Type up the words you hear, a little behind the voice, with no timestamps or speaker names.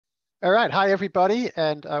All right, hi everybody,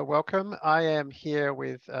 and welcome. I am here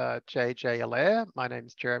with JJ Allaire. My name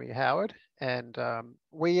is Jeremy Howard, and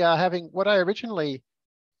we are having what I originally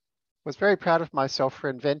was very proud of myself for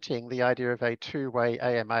inventing, the idea of a two-way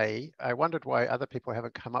AMA. I wondered why other people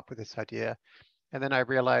haven't come up with this idea, and then I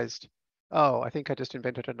realized, oh, I think I just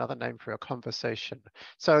invented another name for a conversation.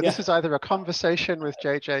 So this is either a conversation with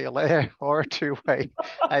JJ Allaire or a two-way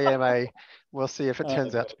AMA. We'll see if it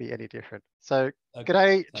turns out to be any different. So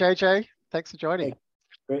g'day, JJ. Thanks for joining.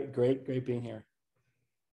 Great being here.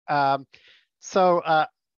 I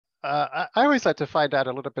always like to find out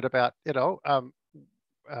a little bit about,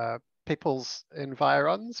 people's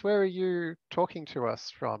environs. Where are you talking to us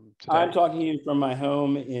from today? I'm talking to you from my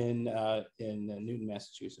home in Newton,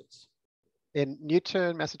 Massachusetts. In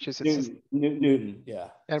Newton, Massachusetts. Newton, yeah.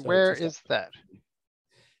 And so where is that?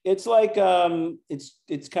 It's like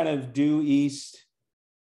it's kind of due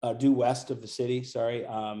west of the city. Sorry,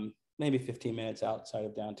 maybe 15 minutes outside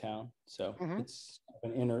of downtown. So it's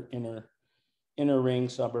an inner ring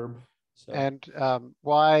suburb. So. And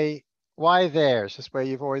why there? Is this where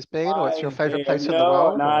you've always been, or it's your favorite place in the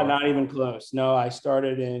world? No, not even close. No, I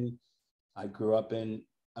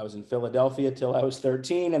was in Philadelphia till I was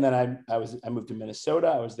 13, and then I moved to Minnesota.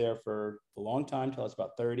 I was there for a long time till I was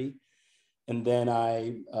about 30, and then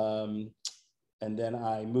I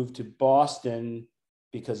moved to Boston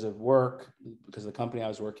because of work, because of the company I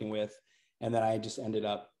was working with, and then I just ended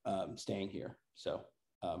up staying here. So,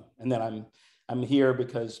 and then I'm here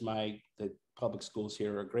because the public schools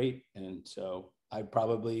here are great, and so I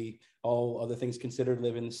probably, all other things considered,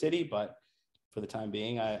 live in the city, but for the time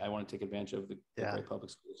being, I want to take advantage of the great public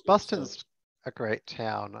schools. Boston's a great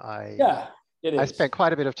town. It is. I spent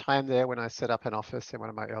quite a bit of time there when I set up an office in one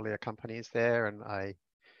of my earlier companies there, and I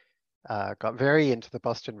got very into the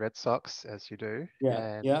Boston Red Sox, as you do.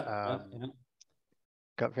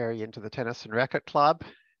 Got very into the tennis and racket club,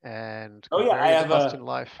 and I have Boston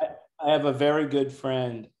life. I have a very good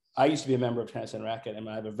friend. I used to be a member of tennis and racket, and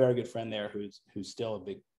I have a very good friend there who's still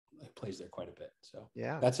plays there quite a bit. So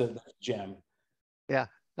that's a gem. Yeah,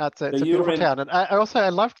 it's a beautiful town, and I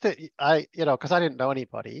loved that because I didn't know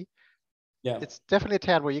anybody. Yeah, it's definitely a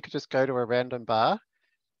town where you could just go to a random bar,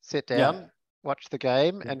 sit down, watch the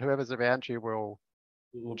game, and whoever's around you will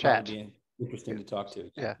chat. Be interesting to talk to.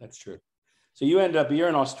 Yeah, that's true. So you're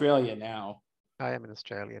in Australia now. I am in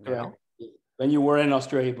Australia now. And you were in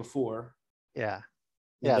Australia before. Yeah.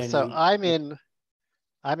 So I'm in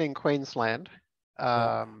Queensland,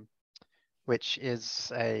 which is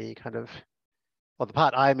a kind of, well, the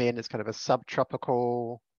part I'm in is kind of a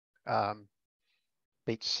subtropical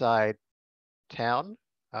beachside town.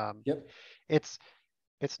 It's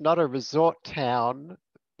not a resort town,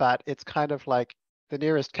 but it's kind of like the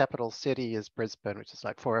nearest capital city is Brisbane, which is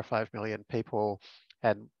like 4 or 5 million people,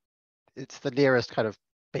 and it's the nearest kind of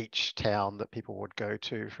beach town that people would go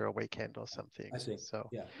to for a weekend or something. I see. So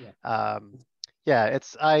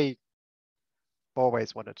I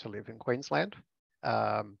always wanted to live in Queensland.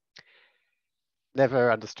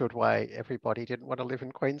 Never understood why everybody didn't want to live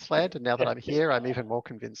in Queensland, and now that I'm here, I'm even more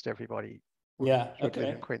convinced everybody would live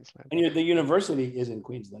in Queensland. And the university is in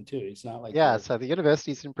Queensland too. It's not like so the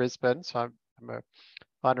university's in Brisbane. So I'm a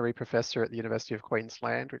honorary professor at the University of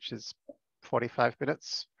Queensland, which is 45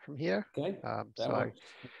 minutes from here.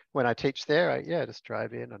 When I teach there, I just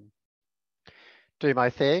drive in and do my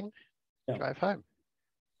thing, drive home.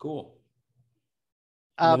 Cool.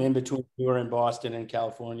 And then in between, you were in Boston and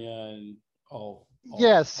California and all.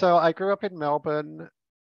 So I grew up in Melbourne,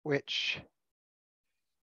 which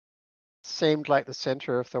seemed like the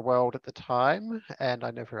center of the world at the time, and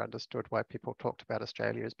I never understood why people talked about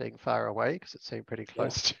Australia as being far away, because it seemed pretty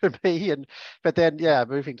close to me. But then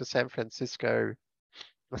moving to San Francisco,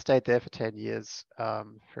 I stayed there for 10 years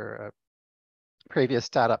for a previous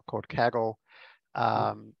startup called Kaggle,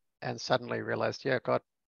 and suddenly realized,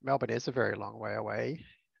 Melbourne is a very long way away,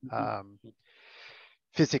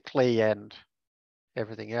 physically and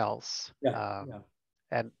everything else.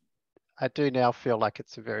 And I do now feel like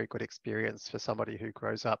it's a very good experience for somebody who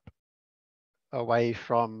grows up away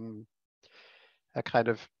from a kind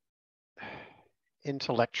of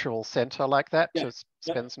intellectual center like that, to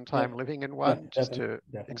spend some time living in one, just to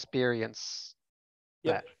experience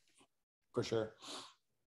that. For sure.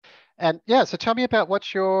 And so tell me about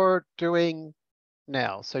what you're doing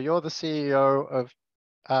now. So you're the CEO of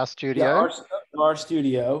RStudio.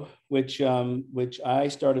 RStudio, which I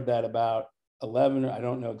started that about 11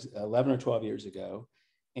 or 12 years ago.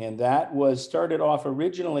 And that was started off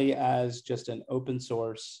originally as just an open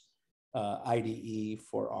source IDE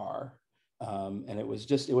for R. And it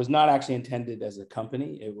was not actually intended as a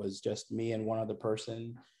company. It was just me and one other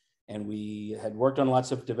person. And we had worked on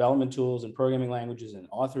lots of development tools and programming languages and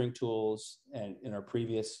authoring tools and in our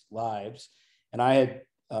previous lives. And I had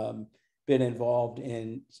been involved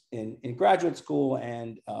in graduate school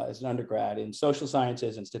and as an undergrad in social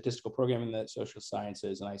sciences and statistical programming in the social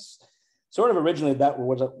sciences. And I sort of originally, that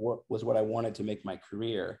was what I wanted to make my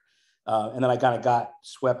career. And then I kind of got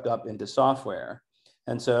swept up into software.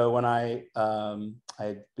 And so when I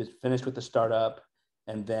finished with the startup,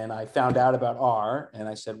 and then I found out about R, and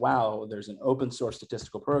I said, wow, there's an open source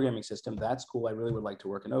statistical programming system. That's cool. I really would like to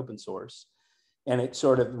work in open source. And it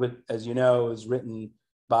sort of, as you know, is written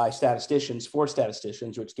by statisticians for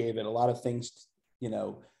statisticians, which gave it a lot of things,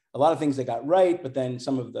 a lot of things they got right, but then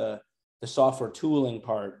some of the software tooling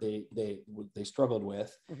part they struggled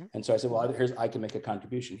with. Mm-hmm. And so I said, well, I can make a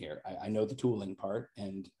contribution here. I know the tooling part,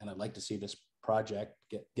 and I'd like to see this project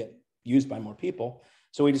get used by more people.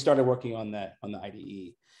 So we just started working on the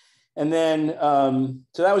IDE. And then,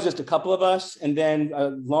 so that was just a couple of us. And then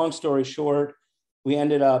long story short, we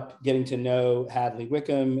ended up getting to know Hadley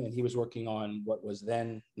Wickham, and he was working on what was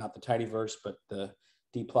then not the tidyverse, but the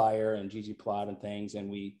dplyr and ggplot and things. And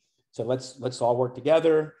we said, let's all work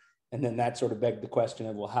together. And then that sort of begged the question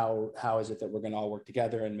of, well, how is it that we're going to all work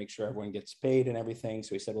together and make sure everyone gets paid and everything? So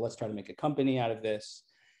we said, well, let's try to make a company out of this.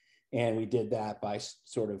 And we did that by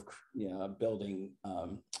sort of building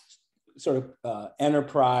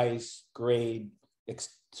enterprise grade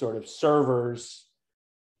sort of servers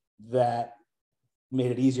that made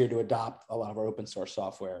it easier to adopt a lot of our open source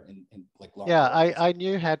software in like large. Yeah, I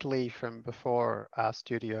knew Hadley from before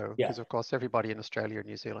RStudio, because of course everybody in Australia and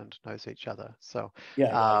New Zealand knows each other. So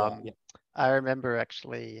I remember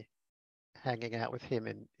actually hanging out with him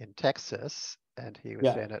in Texas, and he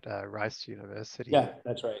was then at Rice University. Yeah,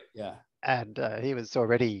 that's right. Yeah. And he was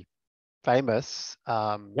already famous,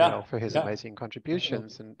 for his amazing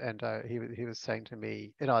contributions. And he was saying to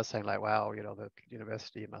me, I was saying like, wow, the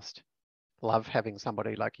university must love having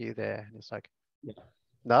somebody like you there. And it's like,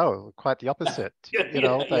 no, quite the opposite. They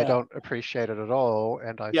don't appreciate it at all.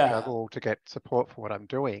 And I struggle to get support for what I'm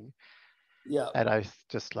doing. Yeah. And I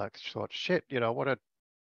just like thought, shit, what a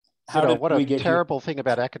terrible thing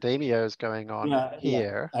about academia is going on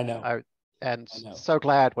here. I know. So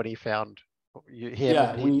glad when he found you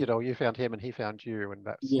found him and he found you, and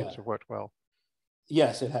that seems to have worked well.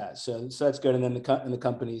 Yes, it has. So that's good. And then the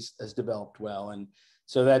company has developed well. And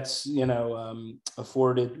so that's,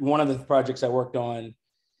 afforded. One of the projects I worked on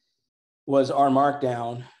was R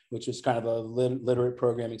Markdown, which was kind of a literate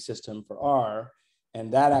programming system for R.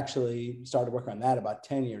 And that actually started working on that about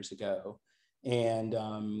 10 years ago. And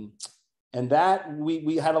that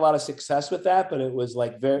we had a lot of success with that, but it was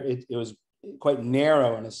like it was quite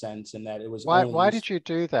narrow in a sense, in that it was. Why did you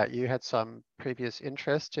do that? You had some previous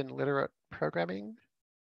interest in literate programming?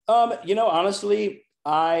 Honestly,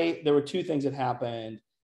 there were two things that happened.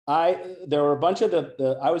 There were a bunch of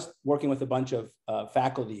I was working with a bunch of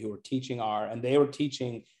faculty who were teaching R, and they were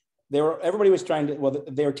teaching. Everybody was trying to.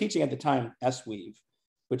 They were teaching at the time SWeave,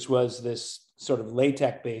 which was this sort of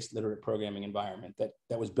LaTeX-based literate programming environment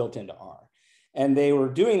that was built into R. And they were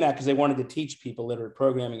doing that because they wanted to teach people literate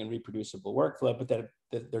programming and reproducible workflow, but that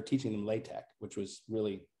they're teaching them LaTeX, which was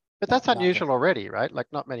really. But that's unusual already, right? Like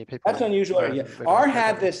not many people. That's unusual. Yeah. R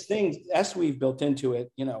had this thing, SWeave built into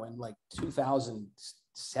it, in like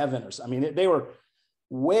 2007 or so. I mean, they were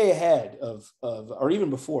way ahead of or even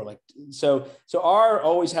before. Like so R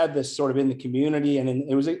always had this sort of in the community, and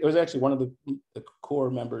it was actually one of the core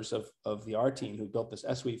members of the R team who built this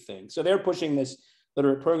SWeave thing. So they're pushing this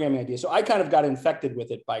literate programming idea. So I kind of got infected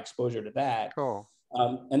with it by exposure to that. Cool.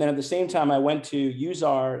 And then at the same time, I went to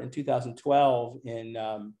USAR in 2012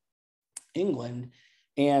 in England,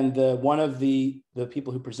 and one of the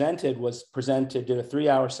people who presented did a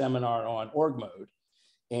 3-hour seminar on org mode,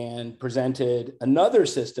 and presented another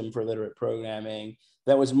system for literate programming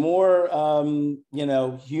that was more,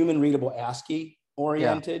 human readable ASCII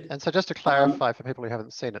oriented. Yeah. And so just to clarify for people who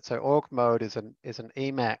haven't seen it, so org mode is an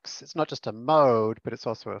Emacs. It's not just a mode, but it's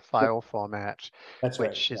also a file format,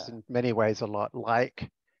 which is in many ways a lot like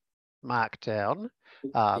Markdown.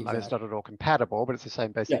 Exactly. I mean, it's not at all compatible, but it's the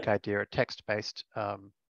same basic idea, a text-based,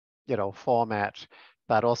 format.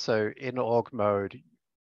 But also in org mode,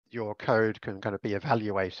 your code can kind of be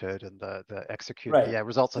evaluated, and the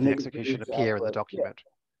results of the execution appear in the document.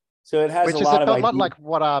 Yeah. So it has which a is lot a of lot like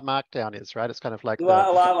what R Markdown is, right? It's kind of like a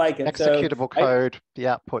lot like it. Executable code, the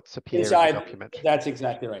outputs appear in the document. That's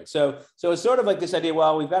exactly right. So it's sort of like this idea,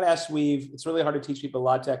 well, we've got SWeave. It's really hard to teach people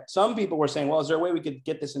LaTeX. Some people were saying, well, is there a way we could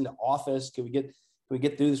get this into Office? Can we get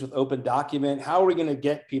through this with Open Document? How are we going to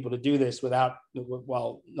get people to do this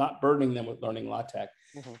while not burdening them with learning LaTeX?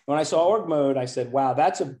 Mm-hmm. When I saw org mode, I said, wow,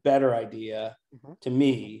 that's a better idea to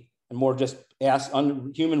me, and more just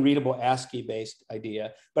human readable ASCII based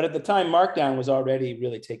idea. But at the time, Markdown was already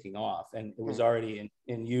really taking off, and it was already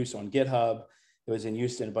in use on GitHub. It was in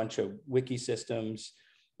use in a bunch of wiki systems.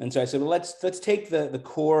 And so I said, well, let's take the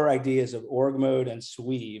core ideas of org mode and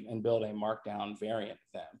Sweeve and build a Markdown variant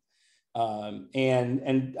of them.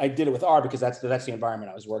 And I did it with R because that's the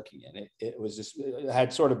environment I was working in. It was just, it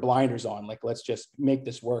had sort of blinders on, like, let's just make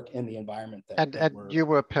this work in the environment that you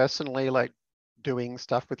were personally like doing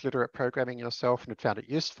stuff with literate programming yourself and had found it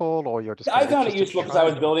useful, or you're just I found it useful because I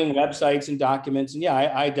was building websites and documents, and yeah,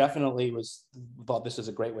 I definitely thought this is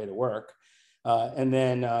a great way to work. And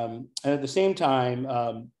at the same time,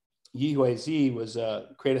 Yihue Z was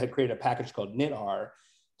had created a package called knitr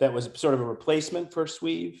that was sort of a replacement for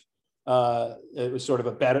Sweeve. It was sort of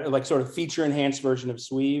a better, like, sort of feature enhanced version of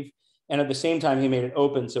Sweeve. And at the same time, he made it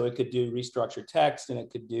open so it could do restructured text, and it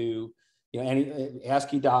could do, you know, any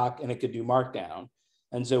ASCII doc, and it could do Markdown.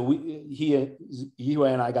 And so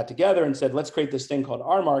Yihue and I got together and said, let's create this thing called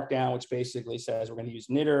R Markdown, which basically says we're going to use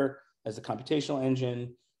knitr as the computational engine,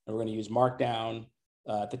 and we're going to use Markdown.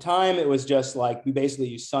 At the time, it was just like, we basically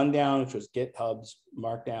used Sundown, which was GitHub's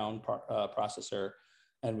Markdown processor,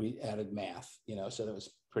 and we added math, you know, so that was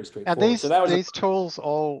pretty straightforward. And so that was these tools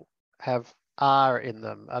all have R in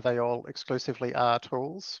them. Are they all exclusively R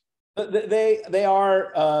tools? They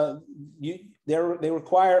are, they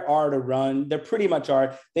require R to run. They're pretty much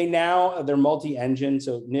R. They're multi-engine.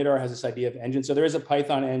 So knitr has this idea of engine. So there is a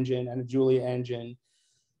Python engine and a Julia engine,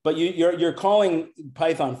 but you're calling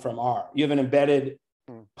Python from R. You have an embedded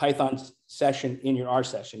Python session in your R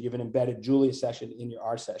session. You have an embedded Julia session in your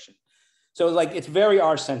R session. So it's very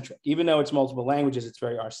R centric. Even though it's multiple languages, it's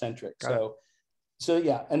very R centric. So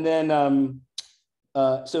yeah, and then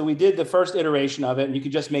so we did the first iteration of it, and you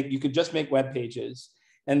could just make web pages.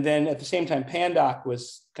 And then at the same time, Pandoc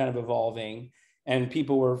was kind of evolving, and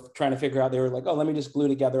people were trying to figure out. They were like, "Oh, let me just glue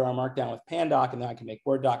together our Markdown with Pandoc, and then I can make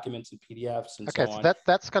Word documents and PDFs and so on." Okay, so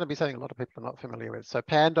that's going to be something a lot of people are not familiar with. So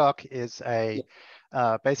Pandoc is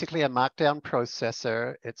basically a Markdown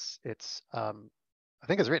processor. It's I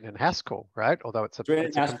think it's written in Haskell, right? Although it's a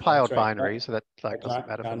compiled binary, so that doesn't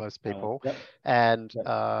matter for most people. Yep. And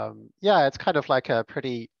yeah, it's kind of like a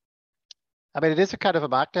pretty, I mean, it is a kind of a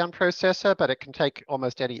Markdown processor, but it can take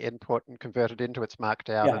almost any input and convert it into its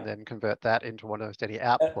Markdown, and then convert that into almost any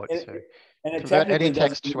output. So convert any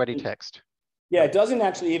text to any text. Yeah, it doesn't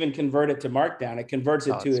actually even convert it to Markdown. It converts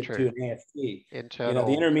it to an AST. Internal,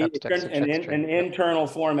 the intermediate, an internal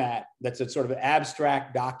format that's a sort of an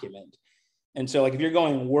abstract document. And so, like, if you're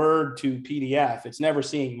going Word to PDF, it's never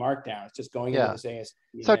seeing Markdown. It's just going into this AST.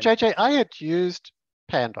 So JJ, I had used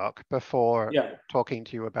Pandoc before talking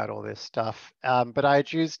to you about all this stuff, but I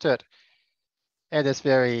had used it in this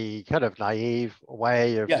very kind of naive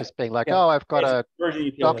way of just being like, oh, I've got a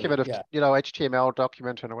document of, HTML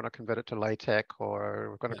document, and I want to convert it to LaTeX, or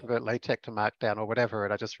we're going to convert LaTeX to Markdown or whatever,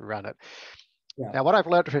 and I just run it. Now, what I've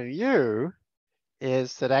learned from you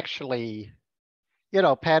is that actually,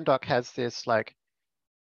 Pandoc has this like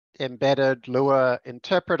embedded Lua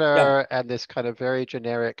interpreter and this kind of very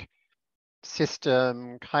generic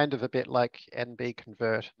system, kind of a bit like NB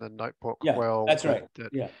convert in the notebook world. That's right.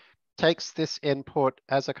 That takes this input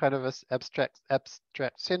as a kind of a abstract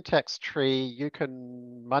syntax tree. You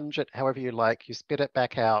can munge it however you like. You spit it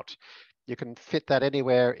back out. You can fit that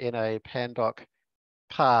anywhere in a Pandoc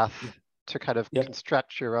path to kind of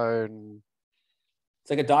construct your own. It's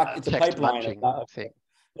like it's a pipeline thing.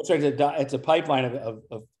 That's right. It's a pipeline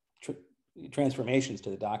of transformations to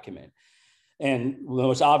the document. And the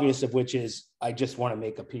most obvious of which is, I just want to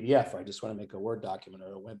make a PDF, or I just want to make a Word document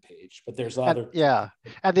or a web page. But there's other.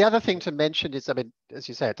 And the other thing to mention is, I mean, as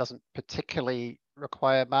you say, it doesn't particularly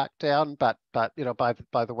require Markdown, but by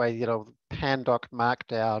the way, Pandoc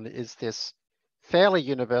Markdown is this fairly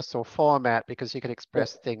universal format because you can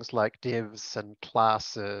express things like divs and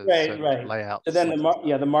classes and layouts. So then the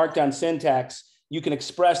Markdown syntax, you can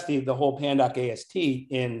express the whole Pandoc AST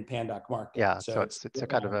in Pandoc Markdown. Yeah, so it's a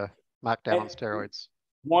kind of a Markdown on steroids.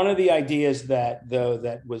 One of the ideas that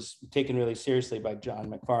was taken really seriously by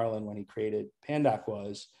John McFarlane when he created Pandoc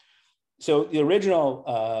was, so the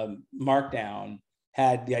original Markdown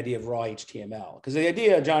had the idea of raw HTML, because the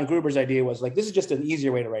idea, John Gruber's idea, was like, this is just an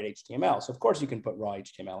easier way to write HTML. So of course you can put raw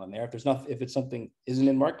HTML in there. If it's something isn't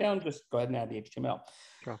in Markdown, just go ahead and add the HTML.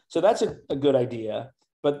 Sure. So that's a good idea.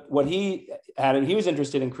 But what he added, he was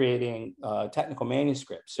interested in creating technical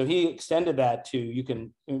manuscripts. So he extended that to, you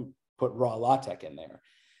can put raw LaTeX in there.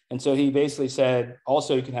 And so he basically said,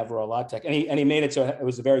 also you can have raw LaTeX. And he made it so it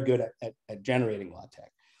was very good at generating LaTeX.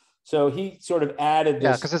 So he sort of added this.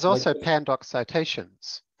 Yeah, because there's also Pandoc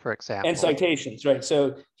citations, for example. And citations, right?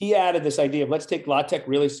 So he added this idea of let's take LaTeX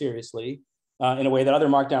really seriously in a way that other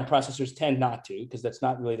Markdown processors tend not to, because that's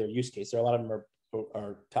not really their use case. There are a lot of them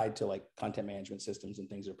are tied to like content management systems and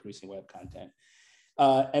things that are producing web content.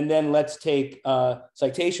 And then let's take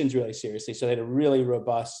citations really seriously. So they had a really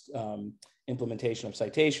robust implementation of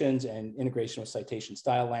citations and integration with citation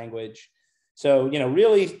style language. So,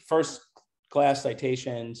 really first class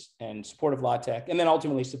citations and support of LaTeX, and then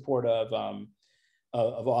ultimately support of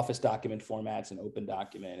Office document formats and Open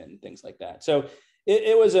Document and things like that. So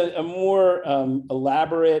it was a more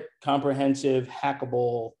elaborate, comprehensive,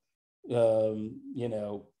 hackable, version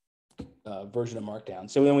of Markdown.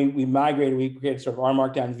 So then we migrated, we created sort of R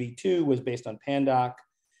Markdown v2 was based on Pandoc.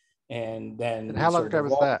 And then— And how long ago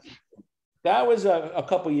was that? That was a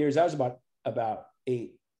couple years. That was about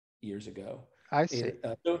 8 years ago. I see.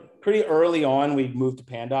 So pretty early on, we moved to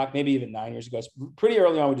Pandoc, maybe even 9 years ago. So pretty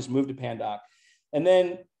early on, we just moved to Pandoc. And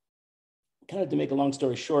then, kind of to make a long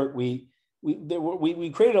story short, we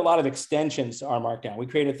created a lot of extensions to R Markdown. We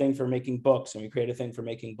created a thing for making books, and we created a thing for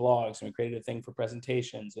making blogs, and we created a thing for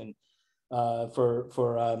presentations, and for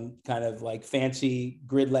kind of like fancy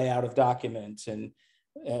grid layout of documents.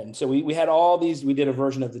 And so we had all these. We did a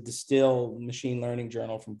version of the Distill machine learning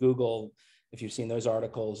journal from Google. If you've seen those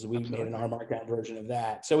articles, we made an R Markdown version of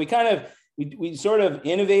that. So we sort of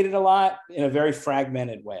innovated a lot in a very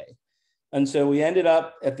fragmented way. And so we ended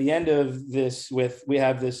up at the end of this we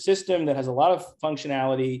have this system that has a lot of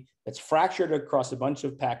functionality that's fractured across a bunch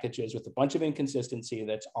of packages with a bunch of inconsistency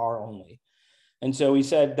that's R only. And so we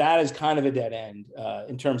said that is kind of a dead end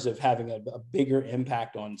in terms of having a bigger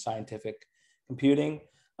impact on scientific computing.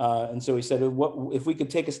 And so we said, what if we could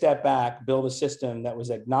take a step back, build a system that was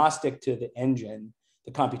agnostic to the engine,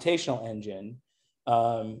 the computational engine,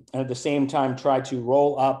 and at the same time try to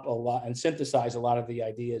roll up a lot and synthesize a lot of the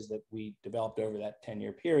ideas that we developed over that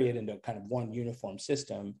 10-year period into kind of one uniform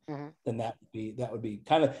system, then that would be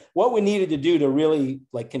kind of what we needed to do to really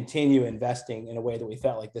like continue investing in a way that we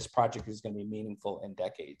felt like this project is going to be meaningful in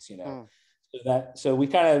decades, So we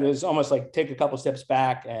kind of, it was almost like take a couple steps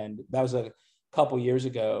back, and that was a couple years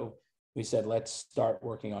ago. We said, let's start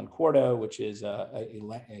working on Quarto, which is a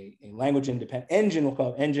language independent engine, we'll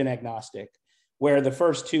call it engine agnostic, where the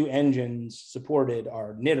first two engines supported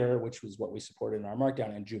are Knitter, which was what we supported in our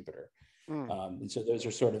Markdown, and Jupyter. And so those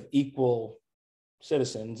are sort of equal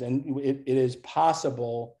citizens, and it is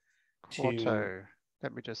possible Quarto.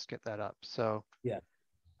 Let me just get that up. So, yeah.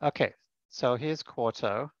 Okay, so here's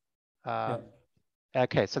Quarto.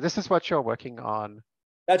 Okay, so this is what you're working on.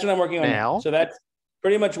 That's what I'm working on now. So that's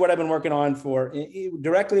pretty much what I've been working on for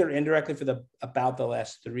directly or indirectly for about the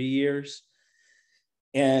last 3 years.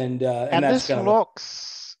 And that's this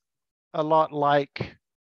looks a lot like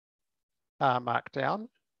Markdown.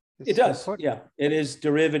 It does, yeah. It is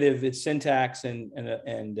derivative. Its syntax and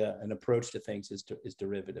an approach to things is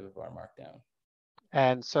derivative of our Markdown.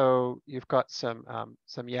 And so you've got some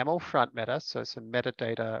YAML front meta, so some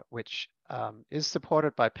metadata which is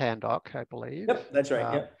supported by Pandoc, I believe. Yep, that's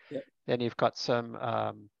right. Yep. Then you've got some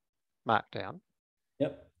Markdown.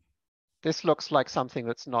 Yep. This looks like something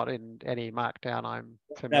that's not in any Markdown I'm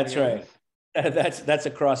familiar with. That's right. That's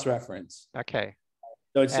a cross-reference. Okay.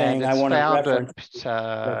 So it's saying I want to reference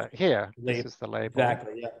here. This is the label.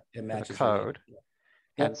 Exactly. Yeah. It matches the code.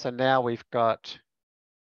 Yeah. And so now we've got,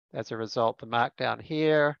 as a result, the Markdown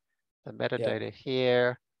here, the metadata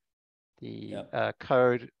here, the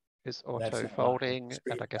code is auto-folding,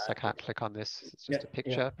 and I guess I can't click on this. It's just a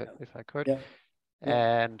picture, but if I could.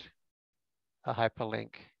 And a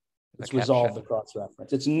hyperlink. It's resolved the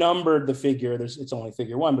cross-reference. It's numbered the figure. It's only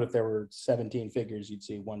figure 1, but if there were 17 figures, you'd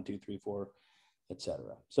see 1, 2, 3, 4,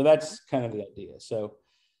 etc. So that's kind of the idea. So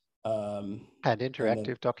and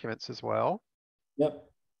interactive documents as well. Yep.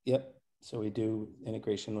 So we do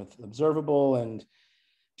integration with Observable and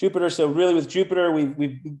Jupyter. So really with Jupyter,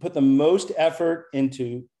 we've put the most effort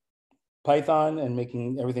into Python and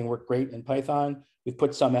making everything work great in Python. We've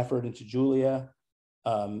put some effort into Julia.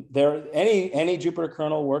 Any Jupyter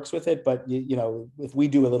kernel works with it, but if we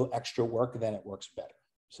do a little extra work, then it works better.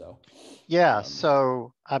 So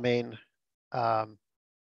so I mean,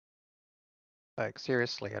 like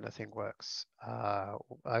seriously, anything works.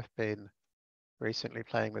 I've been recently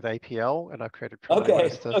playing with APL, and I've created probably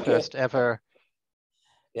the first ever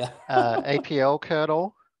APL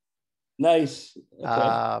kernel. Nice.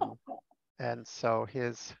 And so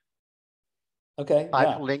here's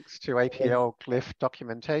hyperlinks to APL glyph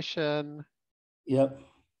documentation. Yep.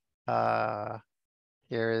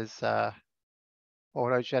 Here is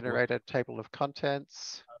auto-generated table of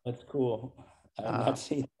contents. That's cool. I've not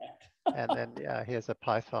seen that. And then, yeah, here's a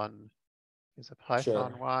Python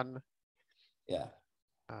Sure. one. Yeah.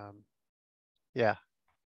 Yeah.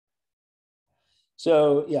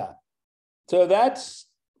 So, yeah. So that's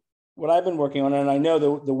what I've been working on. And I know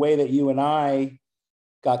the way that you and I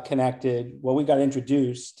got connected, well, we got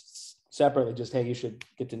introduced separately, just, hey, you should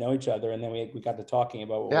get to know each other. And then we got to talking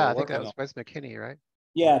about what Yeah, we're I think that working was on. Wes McKinney, right?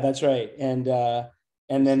 Yeah, that's right. And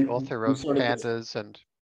He's then the author we of sort of Pandas and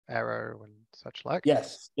Arrow and such like.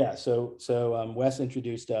 yes, yeah. So Wes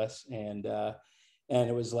introduced us, and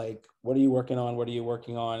it was like, what are you working on? What are you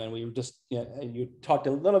working on? And we were just, you talked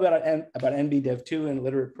a little bit about NBDev2 and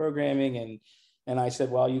literate programming, and I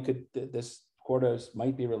said, well, you could, this Quartos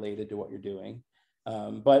might be related to what you're doing,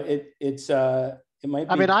 but it might be.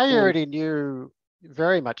 I mean, I cool. already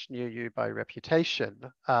very much knew you by reputation,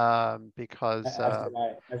 because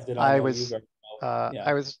as did I know you very well. Yeah.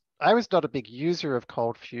 I was not a big user of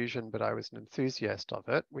Cold Fusion, but I was an enthusiast of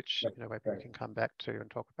it, which, maybe we can come back to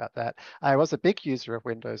and talk about that. I was a big user of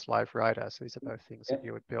Windows Live Writer. So these are both things that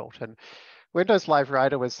you had built. And Windows Live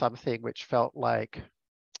Writer was something which felt like,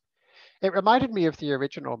 it reminded me of the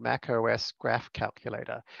original Mac OS graph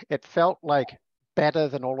calculator. It felt like better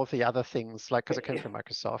than all of the other things, like, because it came from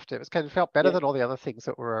Microsoft. It was kind of felt better than all the other things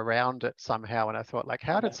that were around it somehow. And I thought, like,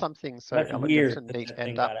 how did something so That's elegant weird and that neat that thing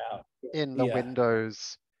end up got out. in the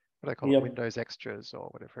Windows, what do I call it? Windows extras or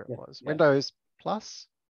whatever it was. Windows Plus?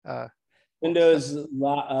 Windows, there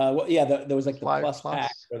was like the Live Plus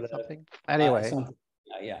pack or the something. Anyway. something.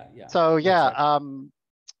 Yeah. So yeah, right.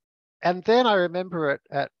 and then I remember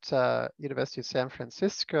at University of San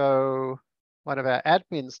Francisco, one of our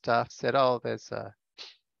admin staff said, "Oh, there's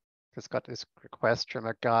got this request from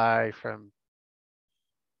a guy from,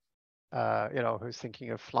 who's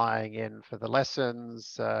thinking of flying in for the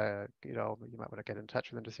lessons. You might want to get in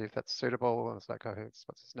touch with him to see if that's suitable." And it's like, "Oh, what's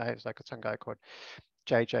his name?" It's like, some guy called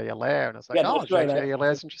JJ Allaire, and I was like, "Oh, JJ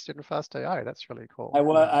Allaire's interested in fast.ai. That's really cool." I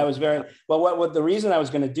was very well. What the reason I was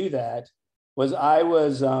going to do that was I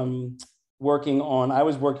was creating an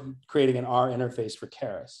R interface for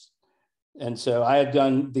keras, and so I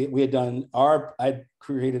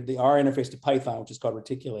created the R interface to Python, which is called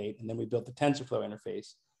reticulate, and then we built the TensorFlow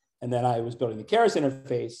interface, and then I was building the keras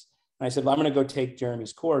interface, and I said, well, I'm going to go take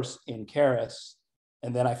Jeremy's course in keras,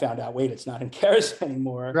 and then I found out, wait, it's not in keras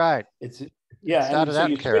anymore. Right. It's started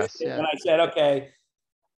out in keras, yeah. And I said, okay,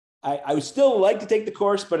 I would still like to take the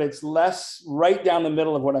course, but it's less right down the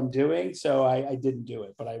middle of what I'm doing. So I didn't do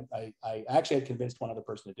it, but I actually had convinced one other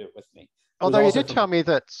person to do it with me. Although you did tell me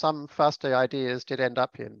that some fast.ai ideas did end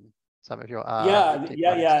up in some of your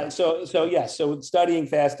yeah. So studying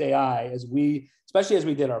fast AI, especially as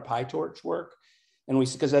we did our PyTorch work, and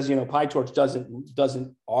because as you know, PyTorch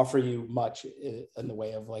doesn't offer you much in the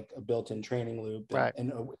way of like a built-in training loop,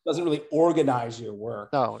 and it doesn't really organize your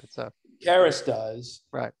work. No, keras does,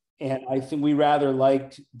 right? And I think we rather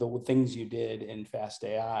liked the things you did in fast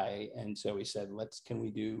AI, and so we said, can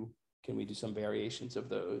we do some variations of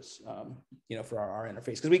those, for our R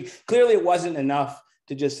interface? Because clearly it wasn't enough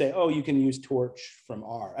to just say, oh, you can use Torch from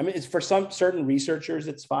R. I mean, it's for some certain researchers,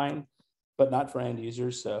 it's fine, but not for end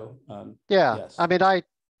users. So yes. I mean, I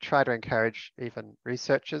try to encourage even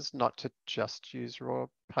researchers not to just use raw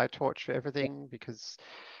PyTorch for everything, because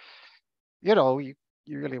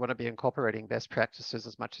you really want to be incorporating best practices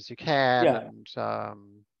as much as you can, and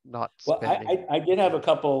not spending. Well, I did have a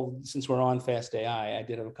couple, since we're on fast AI, I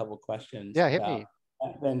did have a couple of questions. Yeah, hit me.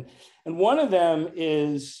 And one of them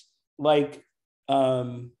is like,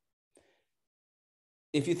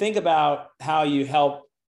 if you think about how you help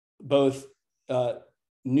both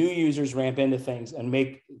new users ramp into things and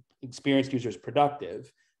make experienced users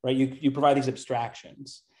productive, right? You provide these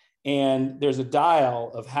abstractions, and there's a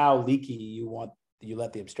dial of how leaky you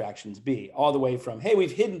let the abstractions be, all the way from, hey,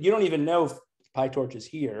 we've hidden, you don't even know if PyTorch is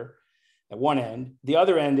here at one end. The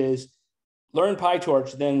other end is learn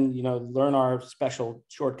PyTorch, then learn our special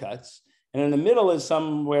shortcuts. And in the middle is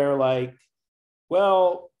somewhere like,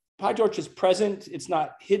 well, PyTorch is present, it's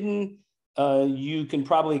not hidden. You can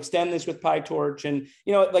probably extend this with PyTorch. And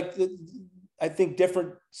I think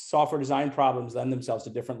different software design problems lend themselves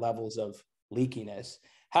to different levels of leakiness.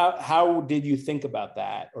 How did you think about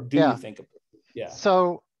that, or do you think about it? Yeah.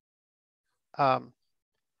 So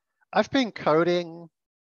I've been coding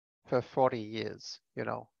for 40 years,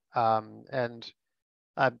 and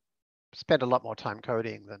I've spent a lot more time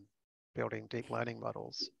coding than building deep learning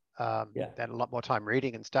models, and a lot more time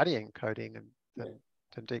reading and studying coding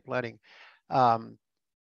than deep learning.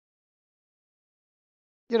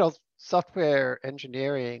 Software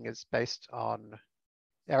engineering is based on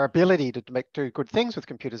our ability to do good things with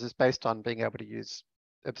computers is based on being able to use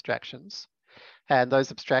abstractions. And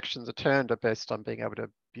those abstractions are turned are based on being able to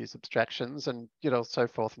use abstractions and, so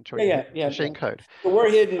forth until you hit machine code. So we're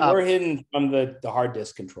hidden from the hard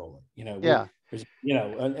disk controller, there's,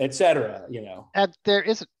 et cetera, And there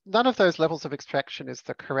is none of those levels of abstraction is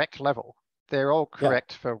the correct level. They're all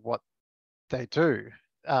correct for what they do.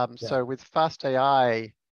 So with fast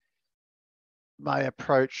AI, my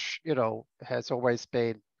approach, has always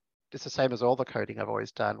been, it's the same as all the coding I've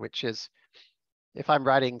always done, which is if I'm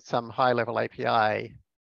writing some high level API,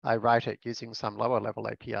 I write it using some lower level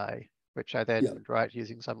API, which I then write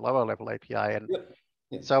using some lower level API, and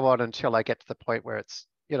so on until I get to the point where it's,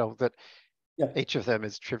 that each of them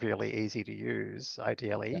is trivially easy to use,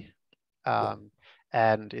 ideally,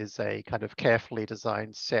 and is a kind of carefully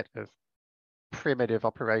designed set of primitive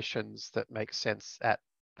operations that make sense at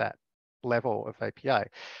that level of API.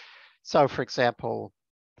 So for example,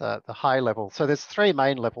 the high level, so there's three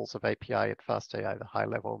main levels of API at fast AI: the high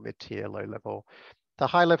level, mid-tier, low level. The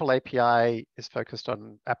high level API is focused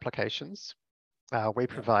on applications. We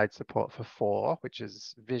provide support for 4, which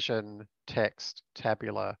is vision, text,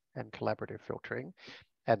 tabular, and collaborative filtering.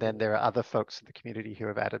 And then there are other folks in the community who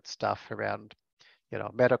have added stuff around,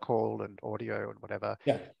 medical and audio and whatever.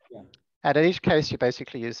 And in each case, you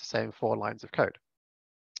basically use the same 4 lines of code.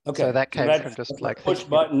 Okay. So that came from just like push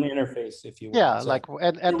button interface, if you will. Yeah, it's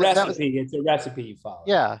and a recipe. It's a recipe you follow.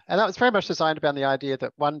 Yeah, and that was very much designed around the idea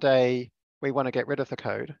that one day we want to get rid of the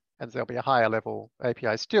code, and there'll be a higher level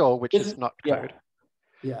API still, which is not code.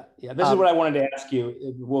 Yeah. This is what I wanted to ask you.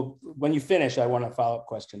 Well, when you finish, I want a follow-up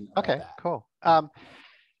question about okay, that. Cool.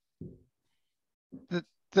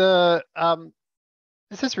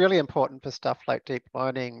 This is really important for stuff like deep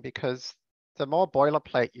learning, because the more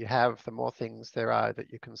boilerplate you have, the more things there are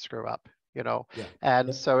that you can screw up,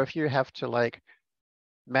 And so if you have to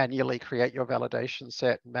manually create your validation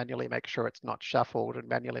set, manually make sure it's not shuffled, and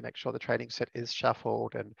manually make sure the training set is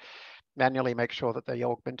shuffled, and manually make sure that the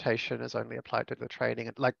augmentation is only applied to the training,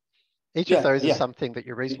 and each of those is something that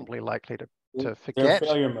you're reasonably likely to forget.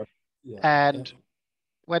 Failure mode. And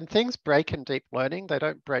when things break in deep learning, they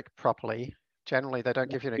don't break properly. Generally, they don't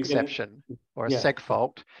give you an exception or a seg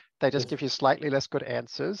fault. They just give you slightly less good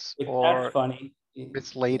answers or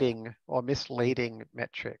misleading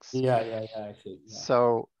metrics. I see.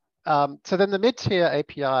 So then the mid-tier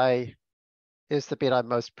API is the bit I'm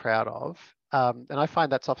most proud of. And I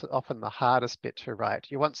find that's often the hardest bit to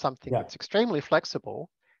write. You want something that's extremely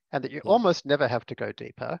flexible and that you almost never have to go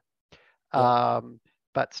deeper,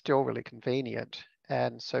 but still really convenient.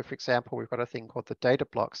 And so, for example, we've got a thing called the data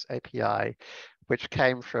blocks API, which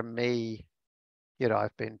came from me.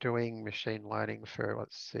 I've been doing machine learning for,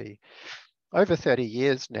 over 30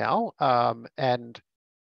 years now. And,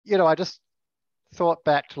 I just thought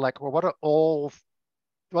back to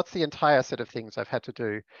what's the entire set of things I've had to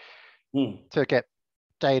do to get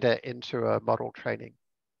data into a model training.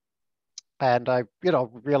 And I,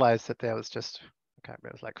 realized that there was just, I can't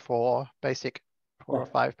remember, it was 4 or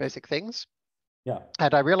 5 basic things.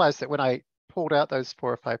 And I realized that when I pulled out those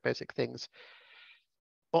 4 or 5 basic things,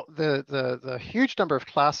 the huge number of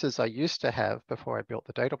classes I used to have before I built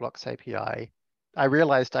the data blocks API, I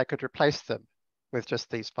realized I could replace them with just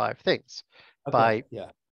these 5 things by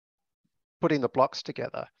putting the blocks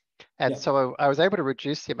together. And so I was able to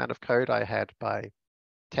reduce the amount of code I had by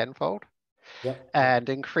 10-fold and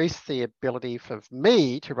increase the ability for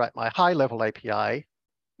me to write my high level API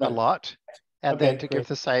a lot, and then to give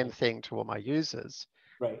the same thing to all my users.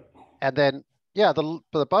 And then,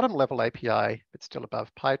 the bottom level API, it's still above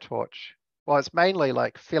PyTorch. Well, it's mainly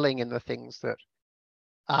filling in the things that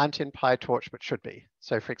aren't in PyTorch but should be.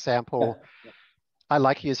 So for example, I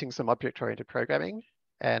like using some object-oriented programming,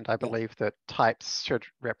 and I believe that types should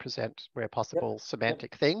represent, where possible,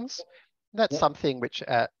 semantic things. That's something which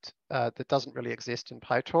that doesn't really exist in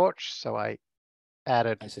PyTorch. So I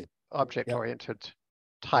added object-oriented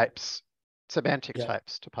types, semantic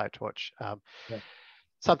types to PyTorch.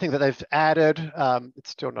 Something that they've added,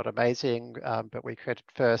 it's still not amazing, but we created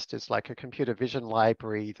first, is a computer vision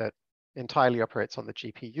library that entirely operates on the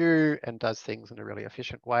GPU and does things in a really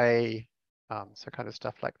efficient way. So kind of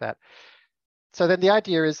stuff like that. So then the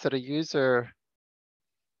idea is that a user,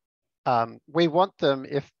 we want them,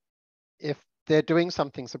 if they're doing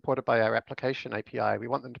something supported by our application API, we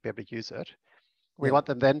want them to be able to use it. We want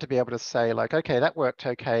them then to be able to say okay, that worked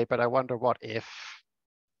okay, but I wonder what if,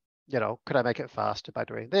 could I make it faster by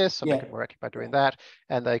doing this, or make it more accurate by doing that?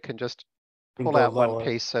 And they can just pull out one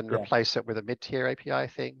piece and replace it with a mid-tier API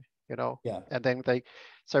thing, And then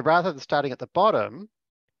so rather than starting at the bottom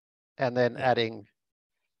and then adding,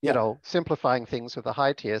 simplifying things with a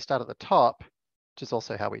high tier, start at the top, which is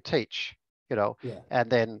also how we teach, and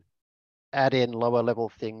then add in lower level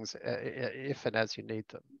things if and as you need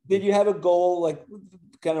them. Did you have a goal, like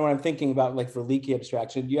kind of what I'm thinking about, like for leaky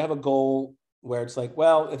abstraction? Do you have a goal where it's like,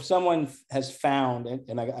 well, if someone has found,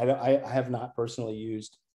 and I have not personally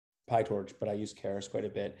used PyTorch, but I use keras quite a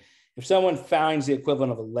bit. If someone finds the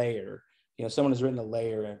equivalent of a layer, someone has written a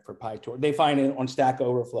layer for PyTorch, they find it on Stack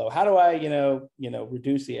Overflow. How do I,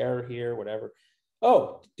 reduce the error here, whatever?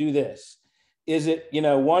 Oh, do this. Is it,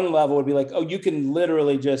 one level would be like, oh, you can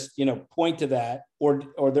literally just, point to that, or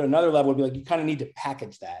another level would be like, you kind of need to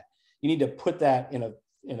package that. You need to put that in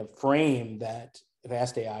a frame that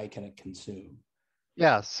fast.ai can consume.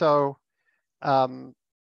 Yeah. So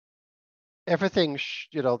everything,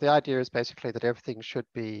 the idea is basically that everything should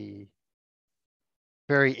be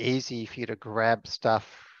very easy for you to grab stuff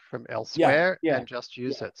from elsewhere and just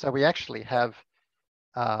use it. So we actually have,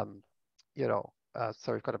 so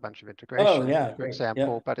we've got a bunch of integration, for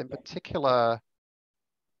example, but in particular,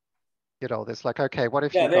 there's like, okay, what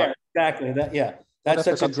if you got exactly that? That's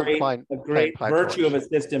such a great virtue of a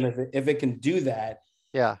system if it can do that.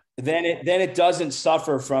 Yeah. Then it doesn't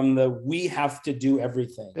suffer from we have to do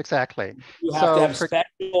everything. Exactly. You have to have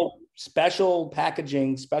special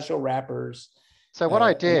packaging, special wrappers. So what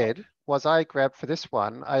I did was I grabbed for this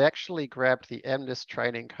one, I actually grabbed the MNIST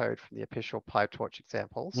training code from the official PyTorch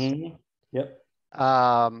examples. Mm-hmm. Yep.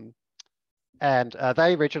 And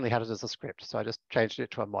they originally had it as a script, so I just changed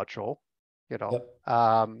it to a module,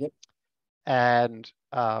 Yep. And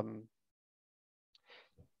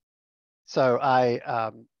so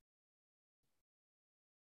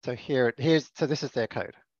so this is their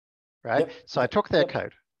code, right? Yep. So I took their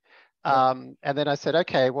code. And then I said,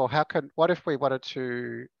 okay, well, what if we wanted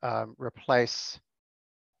to replace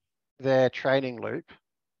their training loop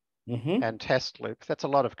and test loop? That's a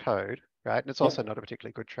lot of code, right? And it's also not a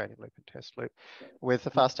particularly good training loop and test loop with the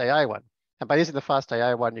fast.ai one. And by using the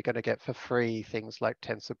fast.ai one, you're going to get for free things like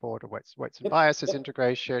TensorBoard or weights and biases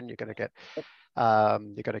integration. You're going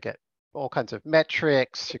to get all kinds of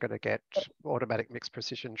metrics. You're going to get automatic mixed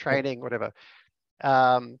precision training, whatever.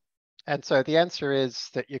 And so the answer is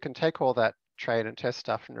that you can take all that train and test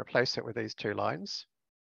stuff and replace it with these two lines.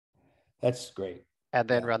 That's great. And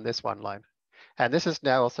then run this one line. And this is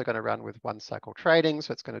now also going to run with one cycle training.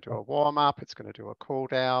 So it's going to do a warm up. It's going to do a cool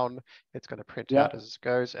down. It's going to print out as it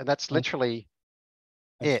goes. And that's literally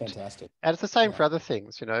it. Fantastic. And it's the same for other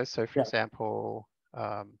things, So for example,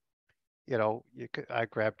 I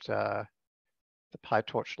grabbed the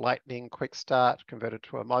PyTorch Lightning quick start, converted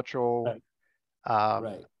to a module.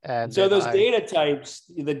 And so those data types,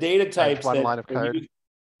 one line of code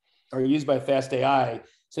are used by fast.ai,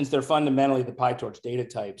 since they're fundamentally the PyTorch data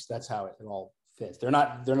types. That's how it all fits. They're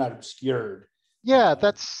not obscured. Yeah,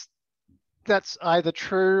 that's either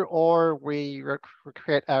true, or we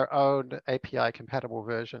create our own API compatible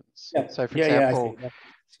versions. So for example,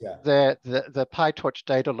 the PyTorch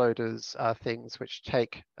data loaders are things which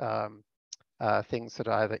take things that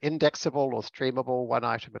are either indexable or streamable one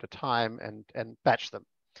item at a time and batch them.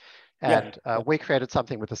 And we created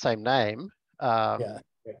something with the same name.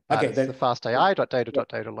 It's the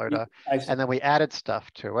fast.ai.data.data loader. And then we added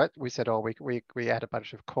stuff to it. We said, we add a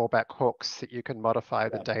bunch of callback hooks that you can modify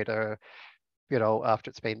the data, after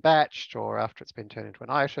it's been batched or after it's been turned into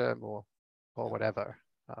an item or whatever.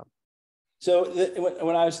 So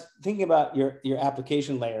when I was thinking about your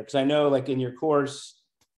application layer, because I know like in your course,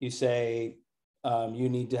 you say, you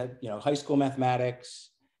need to have, high school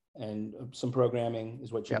mathematics and some programming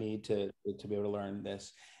is what you need to be able to learn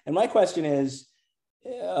this. And my question is,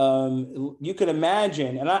 you could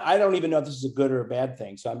imagine, and I don't even know if this is a good or a bad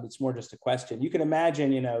thing, so it's more just a question. You can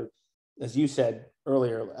imagine, as you said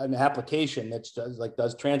earlier, an application that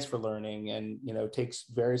does transfer learning and takes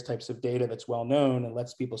various types of data that's well known and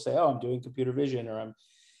lets people say, oh, I'm doing computer vision, or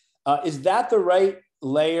is that the right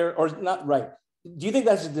layer, or not right? Do you think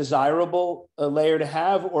that's a desirable layer to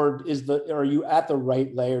have, or are you at the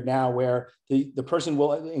right layer now where the person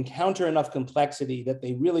will encounter enough complexity that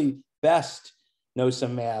they really best know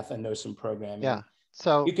some math and know some programming? Yeah.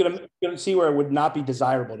 So you can see where it would not be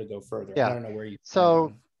desirable to go further. Yeah. I don't know where you.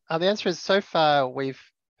 So the answer is, so far we've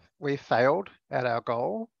failed at our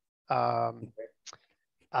goal to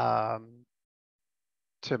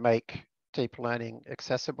make deep learning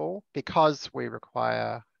accessible, because we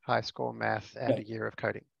require high school math and a year of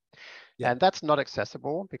coding. And that's not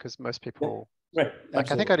accessible because most people, I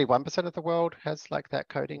think only 1% of the world has like that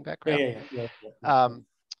coding background.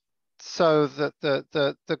 So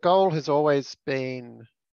the goal has always been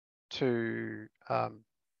to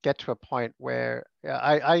get to a point where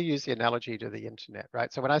I use the analogy to the internet,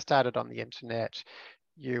 right? So when I started on the internet,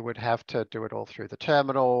 you would have to do it all through the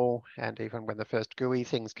terminal. And even when the first GUI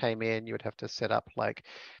things came in, you would have to set up like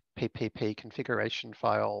PPP configuration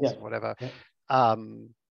files and whatever.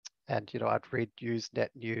 And, I'd use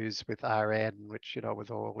NetNews with RN, which,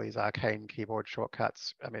 with all these arcane keyboard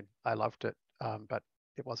shortcuts. I mean, I loved it, but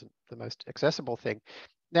it wasn't the most accessible thing.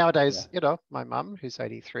 Nowadays, my mum, who's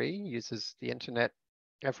 83, uses the internet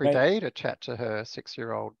every day to chat to her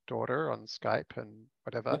 6-year-old daughter on Skype and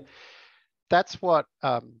whatever. That's what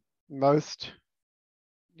most,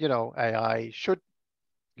 AI should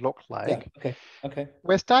look like. Okay.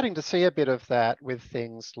 We're starting to see a bit of that with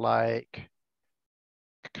things like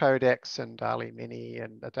Codex and DALL-E Mini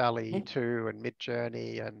and DALL-E 2 and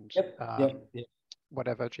Midjourney and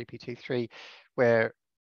whatever, GPT-3, where,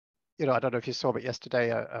 I don't know if you saw, but yesterday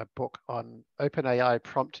a book on OpenAI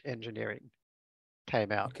prompt engineering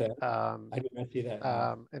came out. Okay. I did not see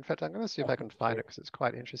that. In fact, I'm going to see if I can find it because it's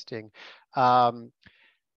quite interesting. And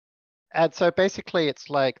so basically, it's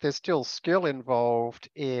like there's still skill involved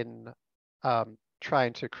in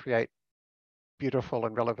trying to create beautiful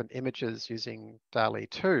and relevant images using DALL-E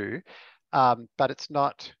 2, but it's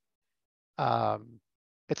not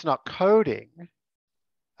coding.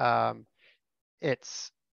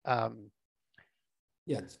 It's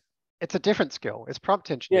a different skill. It's prompt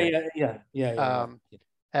engineering. Yeah.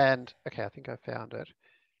 And okay, I think I found it.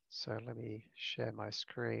 So let me share my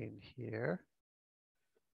screen here.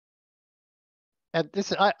 And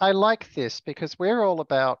this, I like this because we're all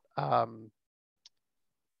about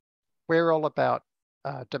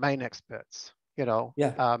domain experts,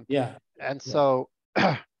 And so,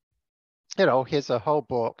 here's a whole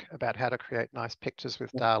book about how to create nice pictures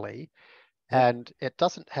with DALL-E, and it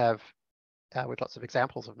doesn't have, with lots of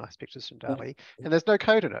examples of nice pictures from DALL-E, and there's no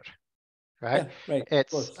code in it, right?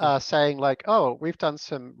 It's saying like, oh, we've done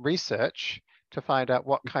some research to find out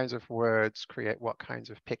what kinds of words create what kinds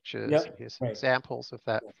of pictures. And here's some examples of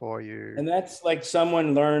that for you. And that's like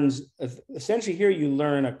someone learns, essentially here you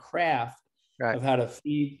learn a craft of how to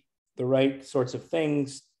feed the right sorts of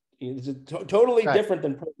things. It's totally different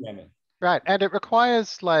than programming. Right, and it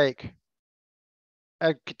requires like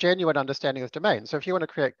a genuine understanding of domain. So if you want to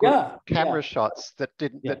create good camera shots that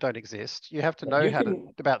don't exist, you have to know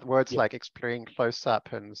about words like extreme close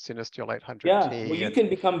up and Cinestial 800T. Yeah, well, you can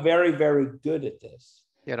become very, very good at this.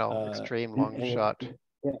 Extreme long shot.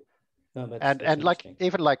 No, and like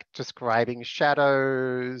even like describing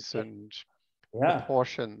shadows and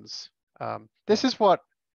proportions. This is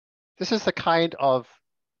the kind of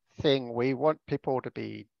thing we want people to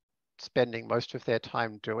be spending most of their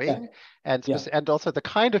time doing, and also the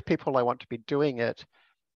kind of people I want to be doing it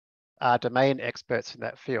are domain experts in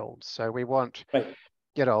that field. So we want,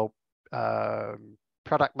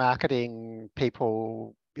 product marketing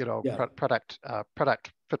people, product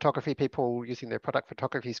photography people using their product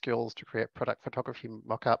photography skills to create product photography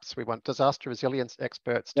mock-ups. We want disaster resilience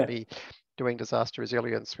experts to be doing disaster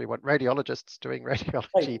resilience. We want radiologists doing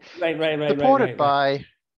radiology, supported by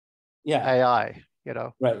AI.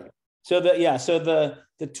 Right. So the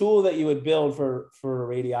tool that you would build for a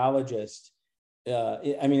radiologist,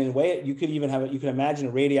 I mean, in a way, you could imagine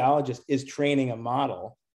a radiologist is training a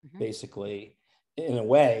model, basically. In a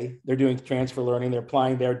way, they're doing transfer learning. They're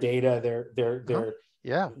applying their data. They're But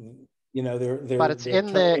it's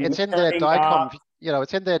in their DICOM.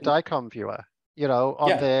 It's in their DICOM viewer.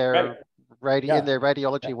 On their in their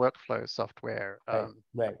radiology workflow software.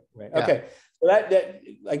 Right. Okay. So that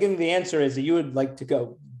again, the answer is that you would like to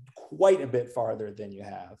go quite a bit farther than you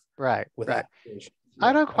have. Right.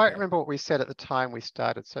 I don't quite remember what we said at the time we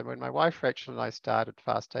started. So when my wife Rachel and I started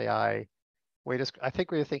Fast AI, I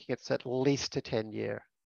think we were thinking it's at least a 10-year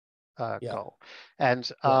goal, and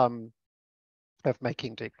of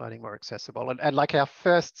making deep learning more accessible. And like our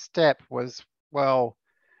first step was, well,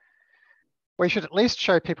 we should at least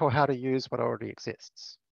show people how to use what already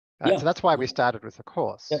exists. Right? So that's why we started with the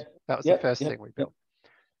course. That was the first thing we built.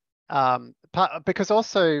 Because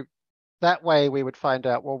also that way we would find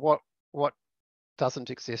out, well, what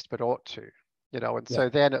doesn't exist but ought to, and so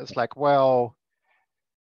then it was like, well,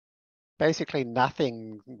 basically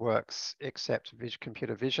nothing works except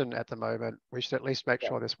computer vision at the moment. We should at least make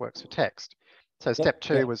sure this works for text. So step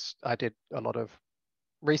 2 was I did a lot of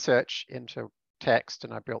research into text,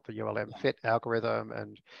 and I built the ULM fit algorithm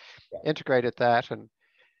and integrated that, and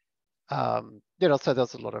so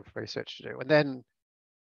there's a lot of research to do. And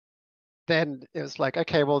then it was like,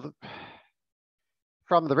 okay, well,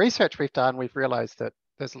 from the research we've done, we've realized that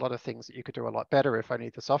there's a lot of things that you could do a lot better if only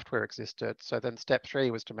the software existed. So then step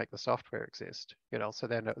 3 was to make the software exist, so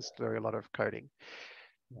then it was doing a lot of coding.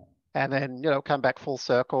 And then, come back full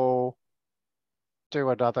circle, do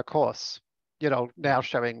another course. now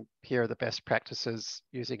showing here are the best practices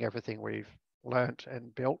using everything we've learned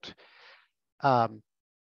and built.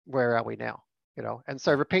 Where are we now? And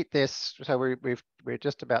so repeat this. So we're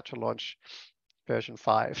just about to launch version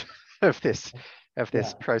 5 of this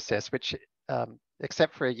process, which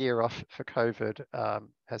except for a year off for COVID,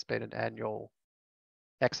 has been an annual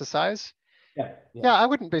exercise. Yeah, I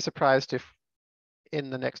wouldn't be surprised if in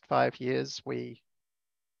the next 5 years we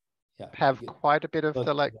have quite a bit of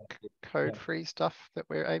the code-free stuff that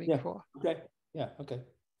we're aiming for. Okay. Yeah. Okay.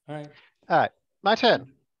 All right. All right. My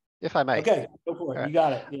turn, if I may. Okay. Go for it. Right. You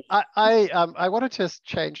got it. Yeah. I wanted to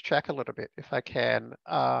change track a little bit, if I can,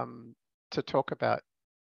 to talk about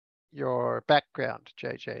your background,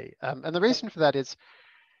 JJ. And the reason for that is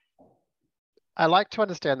I like to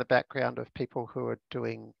understand the background of people who are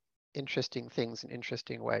doing interesting things in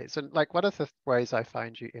interesting ways. And like one of the ways I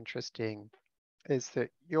find you interesting is that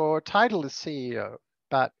your title is CEO,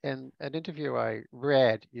 but in an interview I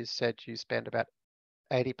read, you said you spend about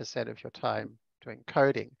 80% of your time doing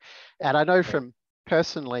coding. And I know from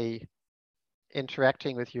personally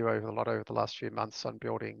interacting with you over the last few months on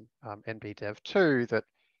building NBDev2 that,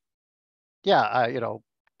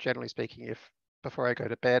 generally speaking, if before I go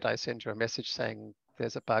to bed, I send you a message saying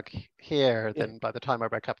there's a bug here, then by the time I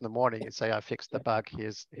wake up in the morning, you say, I fixed the bug,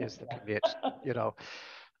 here's the commit,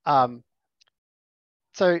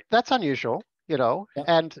 So that's unusual,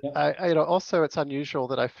 and also it's unusual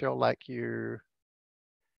that I feel like you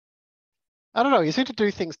seem to do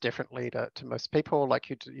things differently to most people. Like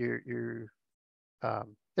you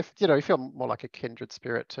feel more like a kindred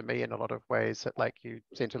spirit to me in a lot of ways, that like you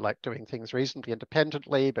seem to like doing things reasonably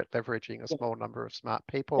independently, but leveraging a small number of smart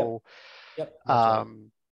people.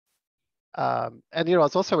 And I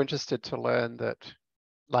was also interested to learn that,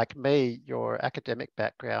 like me, your academic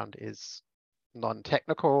background is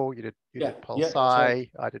non-technical. You did pol sci. Right.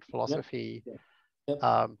 I did philosophy.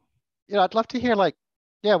 I'd love to hear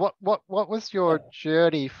what was your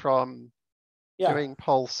journey from doing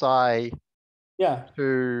pol sci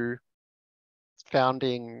to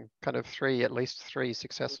founding kind of at least three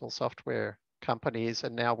successful software companies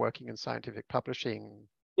and now working in scientific publishing.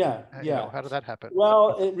 How did that happen?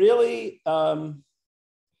 Well, it really,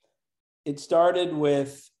 it started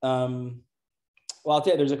with, I'll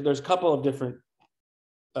tell you, there's a couple of different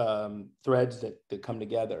threads that come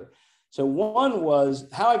together. So one was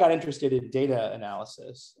how I got interested in data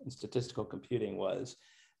analysis and statistical computing was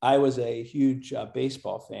I was a huge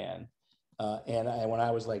baseball fan. And when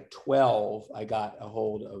I was like 12, I got a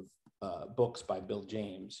hold of books by Bill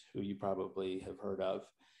James, who you probably have heard of.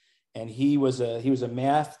 And he was a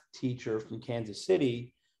math teacher from Kansas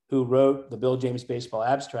City who wrote the Bill James Baseball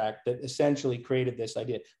Abstract that essentially created this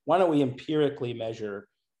idea. Why don't we empirically measure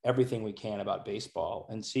everything we can about baseball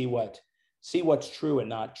and see what's true and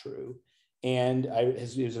not true? And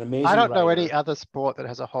he was an amazing I don't know writer. any other sport that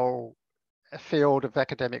has a whole field of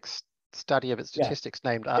academics study of its statistics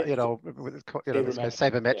named,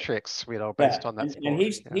 sabermetrics, based on that sport. And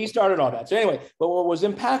he started all that. So anyway, but what was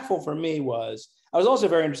impactful for me was I was also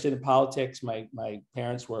very interested in politics. My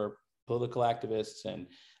parents were political activists, and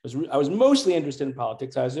I was mostly interested in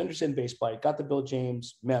politics. I was interested in baseball. I got the Bill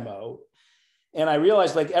James memo, and I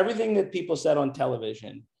realized like everything that people said on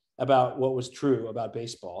television about what was true about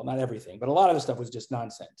baseball, not everything, but a lot of the stuff was just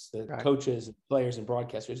nonsense. The coaches, players, and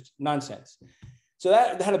broadcasters, nonsense. So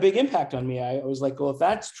that had a big impact on me. I was like, well, if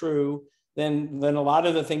that's true, then a lot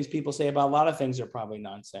of the things people say about a lot of things are probably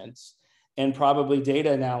nonsense. And probably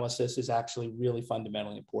data analysis is actually really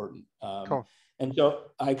fundamentally important. Cool. And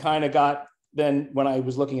so I kind of got, then when I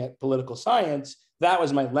was looking at political science, that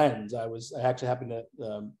was my lens. I actually happened to,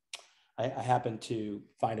 I happened to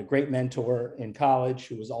find a great mentor in college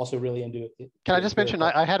who was also really into it. Can I just mention,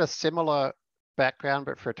 I had a similar background,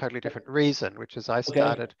 but for a totally different reason, which is I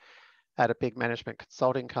started at a big management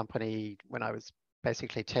consulting company when I was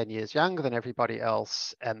basically 10 years younger than everybody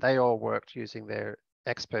else. And they all worked using their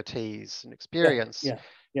expertise and experience,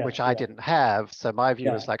 which I didn't have. So my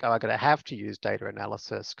view was like, I'm going to have to use data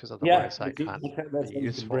analysis because otherwise I can't be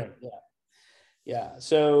useful.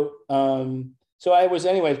 So I was,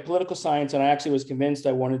 anyway, political science, and I actually was convinced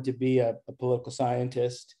I wanted to be a political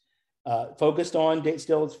scientist, focused on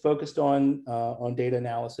data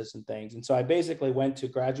analysis and things. And so I basically went to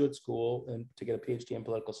graduate school and to get a PhD in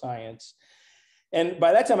political science. And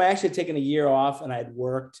by that time, I actually had taken a year off, and I had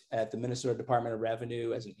worked at the Minnesota Department of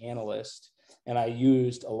Revenue as an analyst. And I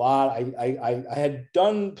used a lot. I had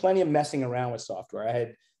done plenty of messing around with software. I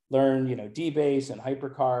had learned, DBase and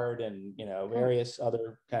HyperCard and various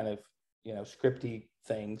other kind of scripty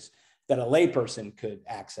things that a layperson could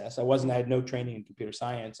access. I had no training in computer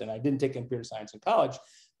science, and I didn't take computer science in college,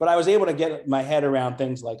 but I was able to get my head around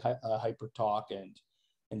things like HyperTalk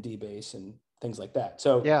and DBase and things like that.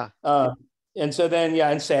 So yeah. And so then,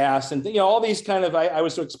 and SAS and, all these kind of, I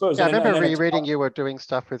was so exposed. Yeah, and I remember rereading you were doing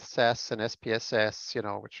stuff with SAS and SPSS,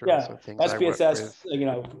 which are also things SPSS,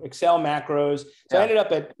 I work with. Excel macros. So I ended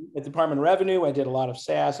up at the Department of Revenue. I did a lot of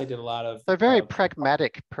SAS. I did a lot of. So very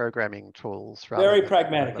pragmatic programming tools. Very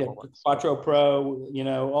pragmatic. Quarto Pro,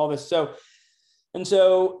 all this. And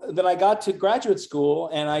so then I got to graduate school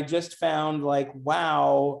and I just found like,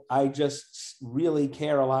 wow, I just really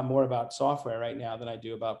care a lot more about software right now than I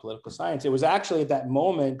do about political science. It was actually at that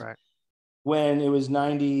moment when it was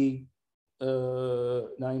 92,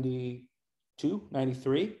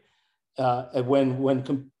 93,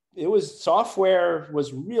 when it was software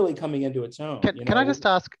was really coming into its own. Can I just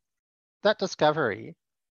ask, that discovery?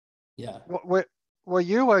 Yeah. Were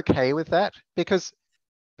you okay with that? Because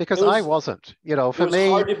I wasn't, for me. It was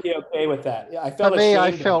hard to be okay with that. I felt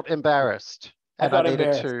I felt embarrassed. I did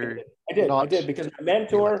because my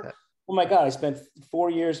mentor, oh my God, I spent 4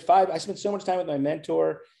 years, I spent so much time with my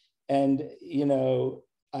mentor, and,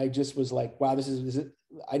 I just was like, wow,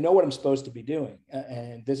 I know what I'm supposed to be doing,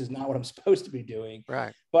 and this is not what I'm supposed to be doing.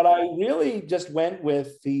 Right. But I really just went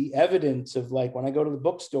with the evidence of like, when I go to the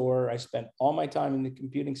bookstore, I spent all my time in the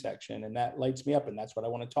computing section, and that lights me up, and that's what I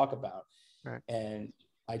want to talk about. Right. And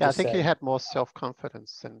I think you had more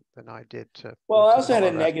self-confidence than I did. I also had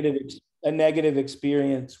a negative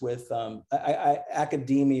experience with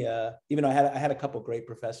academia. Even though I had a couple of great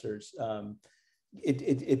professors,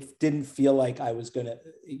 it didn't feel like I was gonna,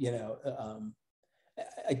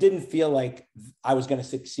 I didn't feel like I was gonna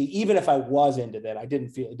succeed. Even if I was into that, it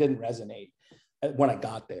didn't resonate when I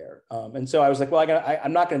got there. And so I was like, well,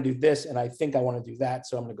 I'm not gonna do this, and I think I want to do that,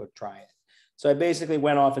 so I'm gonna go try it. So I basically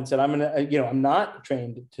went off and said, I'm not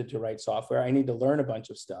trained to write software. I need to learn a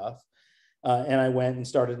bunch of stuff. And I went and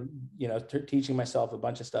started, teaching myself a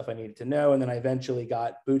bunch of stuff I needed to know. And then I eventually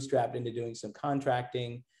got bootstrapped into doing some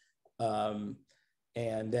contracting. And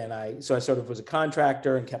then I sort of was a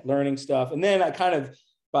contractor and kept learning stuff. And then I kind of,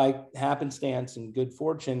 by happenstance and good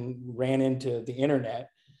fortune, ran into the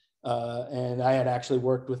internet. And I had actually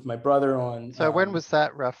worked with my brother on. So when was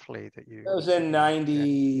that roughly that you? That was in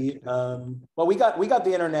 90. Well, we got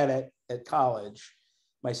the internet at college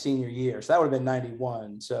my senior year, so that would have been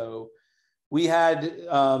 91. So we had,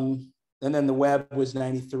 and then the web was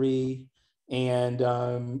 93, and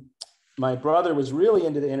my brother was really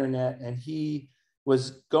into the internet, and he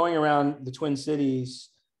was going around the Twin Cities.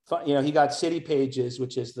 He got City Pages,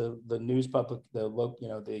 which is the news public,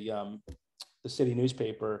 the city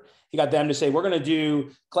newspaper. He got them to say, we're going to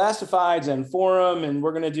do classifieds and forum, and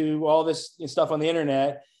we're going to do all this stuff on the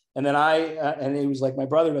internet. And then and he was like, my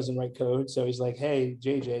brother doesn't write code. So he's like, hey,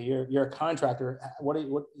 JJ, you're a contractor. What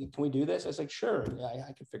can we do this? I was like, sure,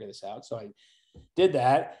 I can figure this out. So I did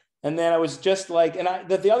that. And then I was just like, and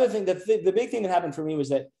the other thing, the big thing that happened for me was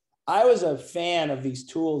that I was a fan of these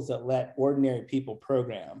tools that let ordinary people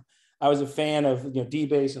program. I was a fan of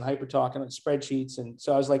DBase and HyperTalk and spreadsheets, and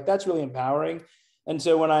so I was like, that's really empowering. And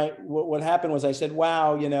so what happened was I said,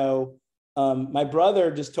 wow, my brother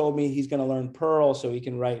just told me he's going to learn Perl so he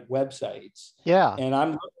can write websites. Yeah. And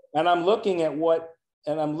I'm looking at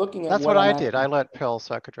that's what I did. I learned Perl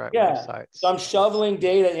so I could write websites. So I'm shoveling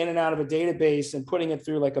data in and out of a database and putting it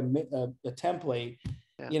through like a template.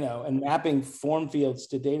 And mapping form fields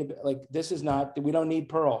to data, like this is not, we don't need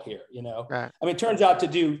Perl here, Right. I mean, it turns out to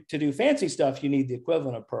do fancy stuff, you need the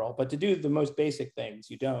equivalent of Perl, but to do the most basic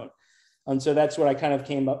things, you don't. And so that's what I kind of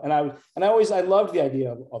came up, and I loved the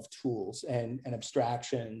idea of tools and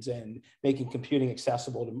abstractions and making computing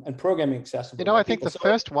accessible and programming accessible. I think the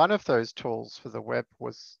first one of those tools for the web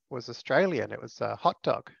was Australian. It was Hot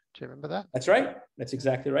Dog. Do you remember that? That's right. That's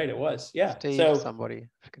exactly right. It was. Yeah. Steve, somebody.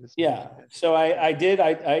 Yeah. So I did.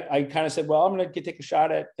 I kind of said, well, I'm going to take a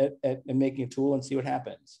shot at making a tool and see what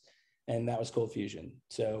happens. And that was Cold Fusion.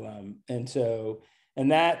 So and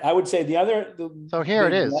that I would say the other. So here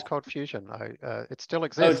it is, Cold Fusion. It still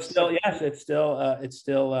exists. It's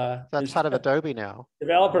still. That's part of Adobe now.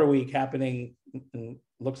 Developer Week happening.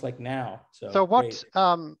 Looks like now. So what?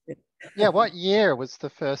 What year was the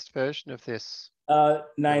first version of this?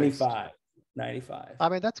 95. I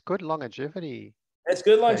mean, that's good longevity. That's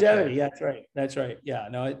good longevity. Yeah, that's right. Yeah,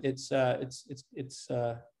 no, it's had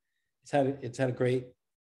a great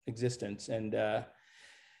existence, and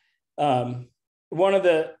one of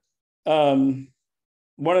the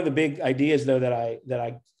big ideas though that I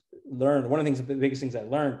learned, the biggest things I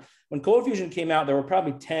learned when Cold Fusion came out, there were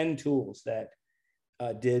probably 10 tools that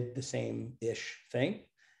did the same-ish thing.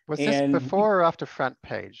 Was this before or after front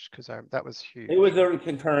page? Because that was huge. It was already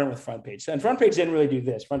concurrent with front page. And front page didn't really do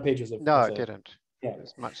this. Front page was No, it didn't. Yeah. It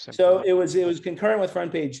was much simpler. So it was concurrent with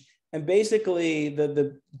front page. And basically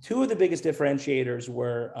the two of the biggest differentiators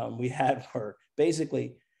were were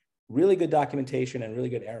basically really good documentation and really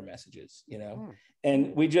good error messages, you know.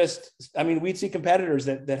 And we'd see competitors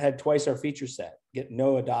that had twice our feature set get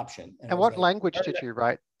no adoption. And what language did you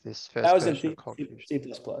write this first That was in C++.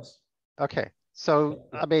 Okay. So,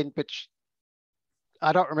 I mean, but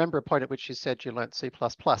I don't remember a point at which you said you learned C++.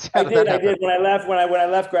 I did. When I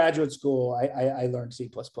left graduate school, I learned C++.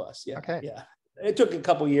 Yeah. Okay. Yeah. It took a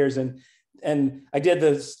couple years, and I did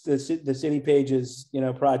the city pages, you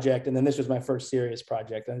know, project, and then this was my first serious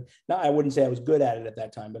project. And now I wouldn't say I was good at it at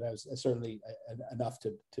that time, but I was certainly enough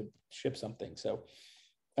to ship something. So,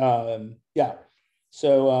 yeah.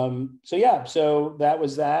 So that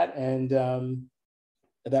was that, and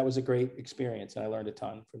that was a great experience, and I learned a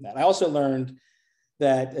ton from that. I also learned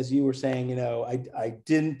that, as you were saying, you know, I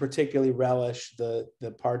didn't particularly relish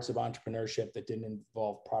the parts of entrepreneurship that didn't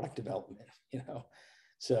involve product development, you know.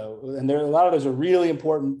 So, and there are a lot of those are really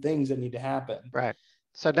important things that need to happen. Right.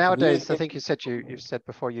 So nowadays, I think you said you've said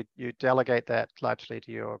before you delegate that largely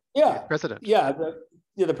to your president. Yeah,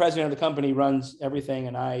 the president of the company runs everything,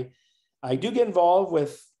 and I do get involved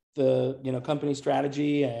with the company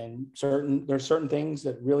strategy, and there's certain things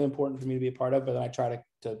that are really important for me to be a part of, but then I try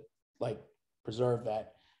to like preserve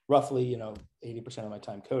that roughly 80% of my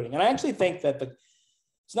time coding. And I actually think that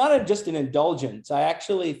it's not just an indulgence. I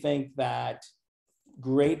actually think that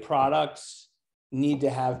great products need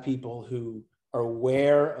to have people who are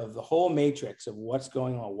aware of the whole matrix of what's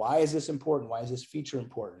going on. Why is this important? Why is this feature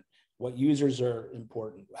important? What users are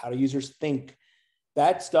important? How do users think?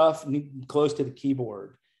 That stuff close to the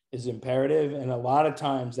keyboard is imperative. And a lot of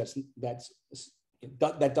times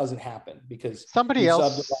that doesn't happen because somebody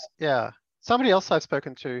else I've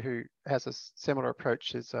spoken to who has a similar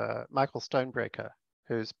approach is Michael Stonebreaker,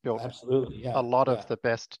 who's built a lot of the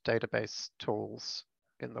best database tools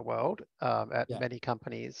in the world at many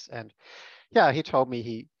companies. And he told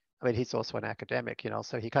me he's also an academic,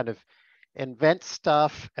 so he kind of invents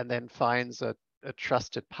stuff and then finds a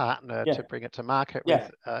trusted partner to bring it to market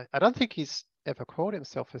with. I don't think he's ever called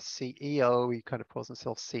himself a CEO. He kind of calls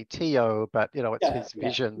himself CTO, but it's his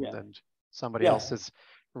vision and somebody else is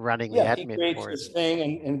running the admin he creates for this it.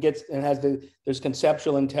 thing and has there's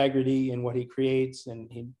conceptual integrity in what he creates, and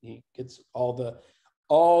he gets all the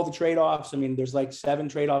trade-offs. I mean, there's like 7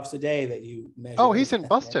 trade-offs a day that you measure. Oh, he's in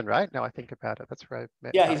Boston, right? Now I think about it. That's where I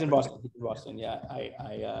met. Yeah, he's in Boston. Yeah,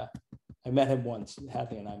 I met him once.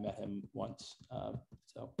 Hadley and I met him once.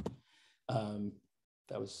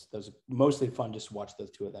 That was mostly fun just to watch the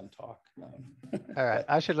two of them talk. All right,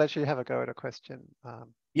 I should let you have a go at a question.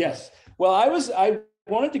 Yes. Well, I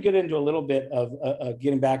wanted to get into a little bit of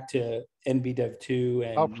getting back to NBDev2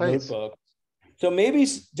 and notebooks. So maybe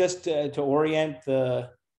just to orient the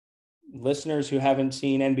listeners who haven't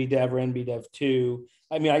seen NBDev or NBDev2,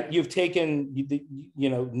 I mean, you've taken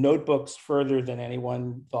notebooks further than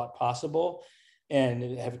anyone thought possible,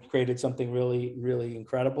 and have created something really, really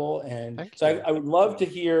incredible. And so I would love to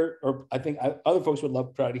hear, or I think other folks would love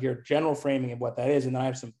to try to hear general framing of what that is, and then I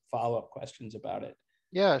have some follow-up questions about it.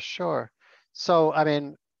 Yeah, sure. So, I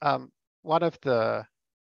mean, one of the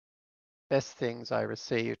best things I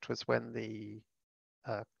received was when the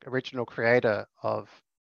original creator of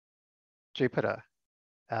Jupyter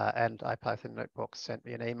and IPython notebooks sent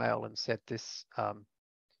me an email and said this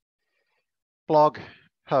blog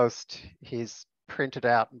post he's printed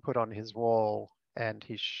out and put on his wall, and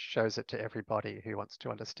he shows it to everybody who wants to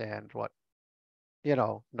understand what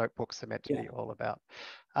notebooks are meant to be all about.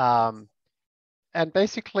 And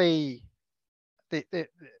basically,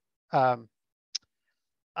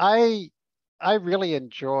 I really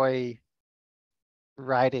enjoy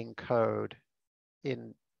writing code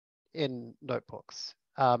in notebooks,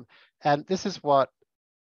 and this is what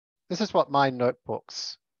my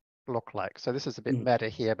notebooks look like. So this is a bit meta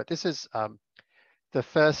here, but this is the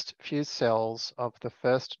first few cells of the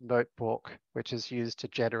first notebook, which is used to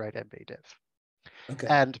generate NBDev. Okay.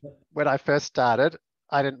 And when I first started,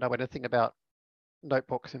 I didn't know anything about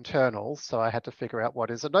notebooks internals, so I had to figure out what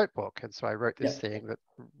is a notebook. And so I wrote this thing that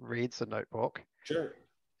reads a notebook. Sure.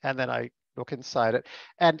 And then I look inside it.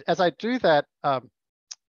 And as I do that, I'm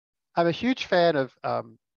a huge fan of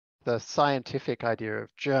the scientific idea of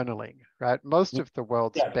journaling, right? Most of the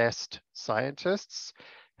world's best scientists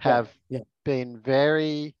have been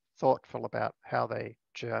very thoughtful about how they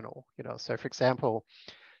journal. So for example,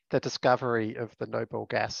 the discovery of the noble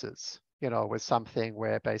gases, was something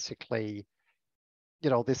where basically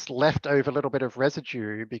this leftover little bit of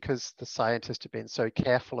residue because the scientists have been so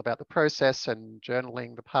careful about the process and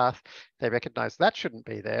journaling the path. They recognize that shouldn't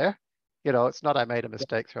be there. It's not I made a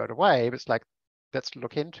mistake, throw it away. But it's like, let's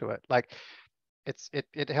look into it. Like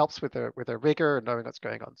it helps with a rigor and knowing what's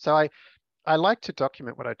going on. So I like to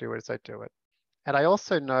document what I do as I do it. And I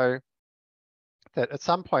also know that at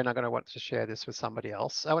some point I'm going to want to share this with somebody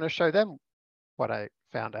else. I want to show them what I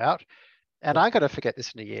found out. And I'm going to forget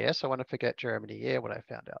this in a year. So I want to forget Jeremy in a year what I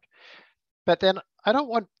found out. But then I don't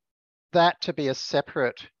want that to be a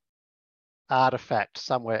separate artifact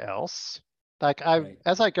somewhere else. Like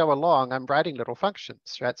as I go along, I'm writing little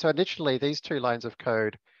functions, right? So initially these 2 lines of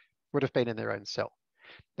code would have been in their own cell.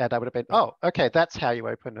 And I would have been, oh, okay, that's how you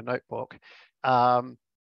open a notebook.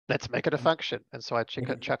 Let's make it a function. And so I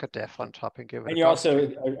chuck a def on top and give it. And you're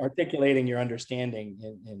also articulating your understanding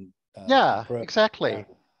in yeah, exactly. Yeah.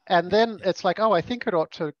 And then it's like, oh, I think it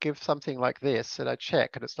ought to give something like this. And I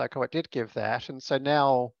check, and it's like, oh, it did give that. And so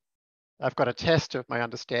now I've got a test of my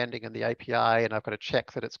understanding in the API, and I've got to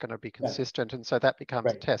check that it's going to be consistent. And so that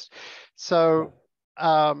becomes a test. So,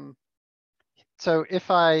 so if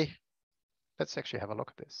let's actually have a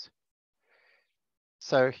look at this.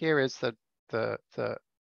 So here is the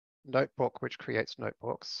notebook, which creates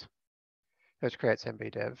notebooks, which creates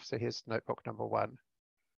MBDev. So here's notebook number 1.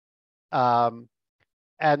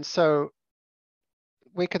 And so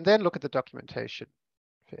we can then look at the documentation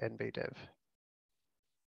for NBDev.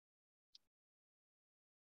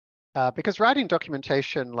 Because writing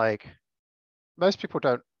documentation, like most people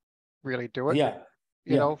don't really do it. Yeah.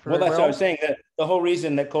 Well, that's what I was saying. That the whole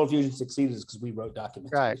reason that Cold Fusion succeeded is because we wrote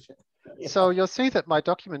documentation. Right. Yeah. So you'll see that my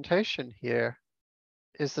documentation here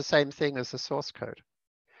is the same thing as the source code.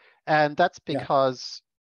 And that's because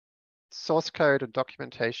source code and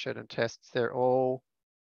documentation and tests, they're all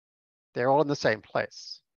in the same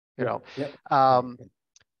place,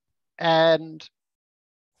 And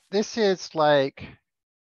this is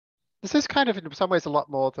kind of in some ways a lot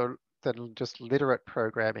more than just literate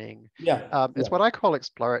programming. It's what I call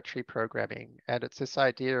exploratory programming. And it's this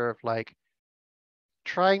idea of like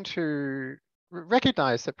trying to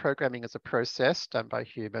recognize that programming is a process done by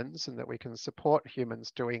humans, and that we can support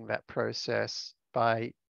humans doing that process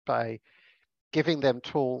by giving them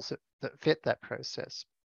tools that fit that process.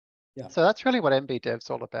 So that's really what MBDev's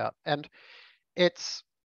all about. And it's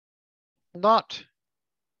not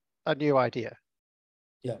a new idea.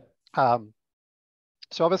 So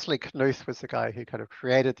obviously Knuth was the guy who kind of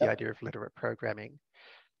created the idea of literate programming,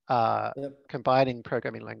 combining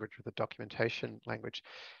programming language with a documentation language.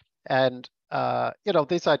 And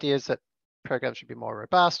these ideas that programs should be more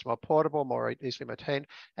robust, more portable, more easily maintained,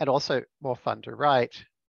 and also more fun to write.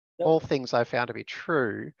 All things I found to be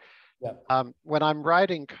true. When I'm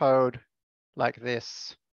writing code like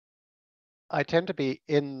this, I tend to be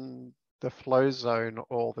in the flow zone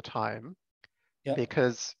all the time,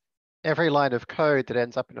 because every line of code that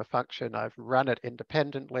ends up in a function, I've run it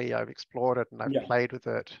independently, I've explored it, and I've played with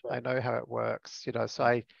it. I know how it works, so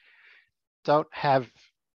I don't have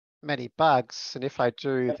many bugs. And if I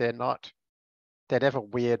do, they're never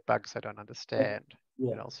weird bugs I don't understand.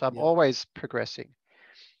 So I'm always progressing.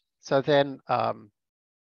 So then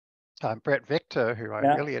Brett Victor, who I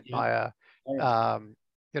really admire,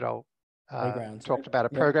 talked about a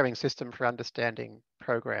programming system for understanding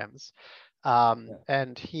programs.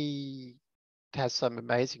 And he has some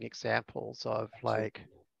amazing examples of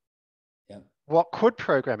what could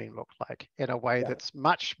programming look like in a way that's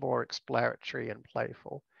much more exploratory and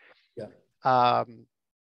playful.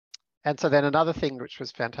 And so then another thing which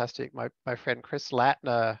was fantastic, my friend Chris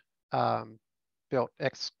Latner built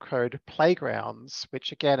Xcode playgrounds,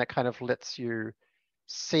 which again, it kind of lets you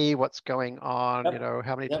see what's going on,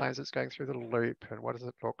 how many times it's going through the loop and what does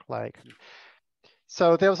it look like.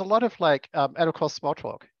 So there was a lot of and of course,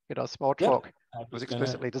 Smalltalk, Smalltalk was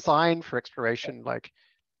explicitly designed for exploration.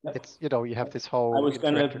 It's, you have this whole. I was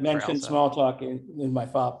going to mention Smalltalk in my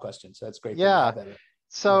follow-up question. So that's great. Yeah.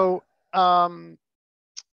 So,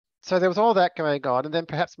 so there was all that going on. And then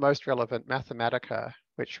perhaps most relevant, Mathematica,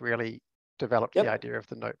 which really developed the idea of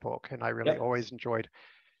the notebook. And I really always enjoyed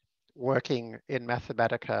working in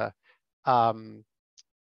Mathematica,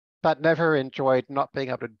 but never enjoyed not being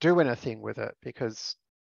able to do anything with it, because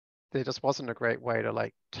there just wasn't a great way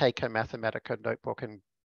to take a Mathematica notebook and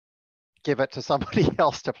give it to somebody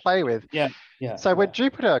else to play with. So when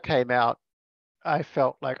Jupyter came out, I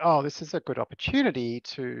felt like, oh, this is a good opportunity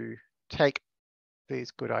to take these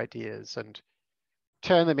good ideas and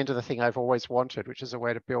turn them into the thing I've always wanted, which is a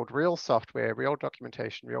way to build real software, real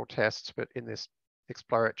documentation, real tests, but in this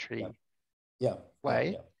exploratory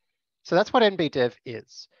way. So that's what NBDev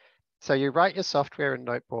is. So you write your software in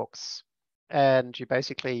notebooks, and you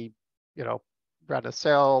basically, run a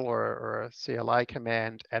cell or a CLI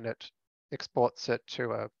command, and it exports it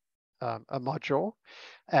to a module,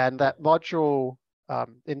 and that module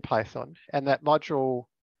in Python, and that module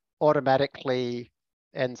automatically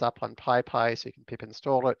ends up on PyPy, so you can pip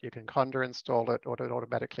install it, you can conda install it, or it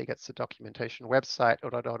automatically gets the documentation website, or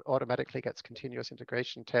it automatically gets continuous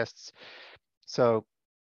integration tests. So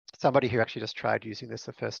somebody who actually just tried using this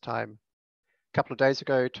the first time a couple of days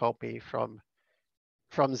ago told me from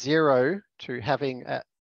zero to having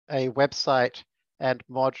a website and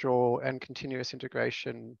module and continuous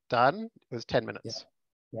integration done was 10 minutes.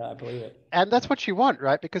 Yeah, I believe it. And that's what you want,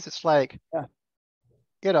 right? Because it's like,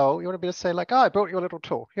 you want to be able to say like, oh, I built you a little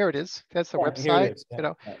tool. Here it is. There's the website, here it is.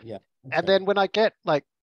 And right. then when I get like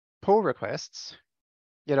pull requests,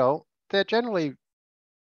 they're generally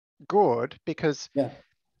good because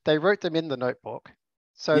they wrote them in the notebook.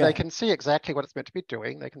 So they can see exactly what it's meant to be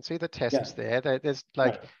doing. They can see the tests there. There's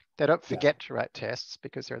like, they don't forget to write tests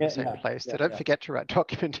because they're in the same place. They don't forget to write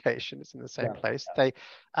documentation. It's in the same place. They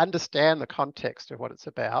understand the context of what it's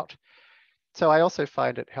about. So I also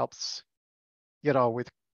find it helps, with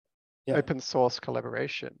open source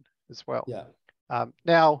collaboration as well.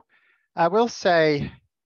 Now, I will say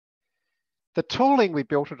the tooling we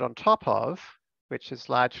built it on top of, which is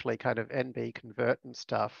largely kind of NB convert and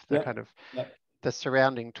stuff, the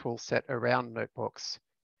surrounding tool set around notebooks,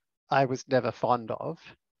 I was never fond of.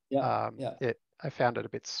 I found it a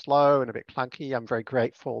bit slow and a bit clunky. I'm very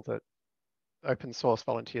grateful that open source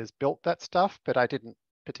volunteers built that stuff, but I didn't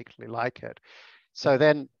particularly like it. So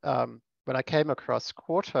then when I came across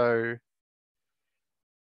Quarto,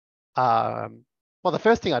 well, the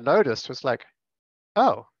first thing I noticed was like,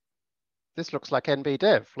 oh, this looks like NB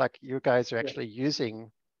Dev. Like you guys are actually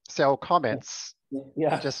using cell comments.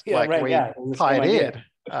 Just we pioneered.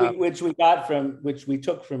 Which we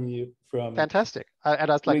took from you. Fantastic.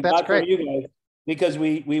 And I was like, that's great. From you guys, because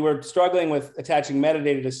we were struggling with attaching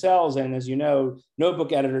metadata to cells. And as you know,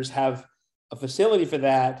 notebook editors have a facility for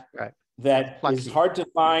that. That is hard to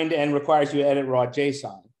find and requires you to edit raw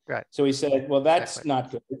JSON. So he said, well, that's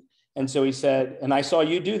not good. And so he said, and I saw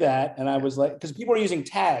you do that. And I was like, because people are using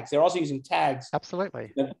tags. They're also using tags.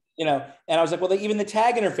 Absolutely. And I was like, well, even the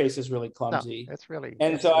tag interface is really clumsy. No, it's really.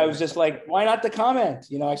 And so I was just like, why not the comment?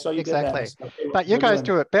 I saw you did that. But you guys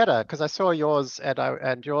do it better because I saw yours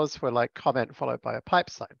and yours were like comment followed by a pipe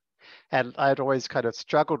sign. And I'd always kind of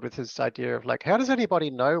struggled with this idea of like, how does anybody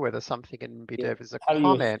know whether something in NBDev is a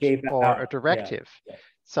comment or a directive?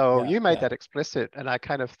 So you made that explicit, and I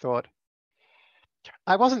kind of thought,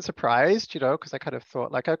 I wasn't surprised, because I kind of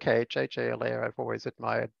thought like, okay, JJ Allaire, I've always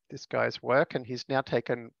admired this guy's work, and he's now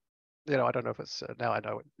taken, I don't know if it's, now I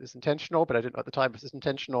know it's intentional, but I didn't know at the time if it's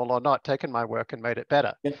intentional or not, taken my work and made it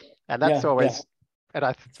better. And that's always, and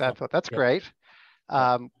I thought that's great.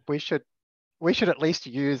 We should at least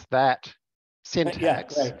use that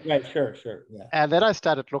syntax. Sure. And then I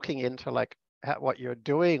started looking into like what you're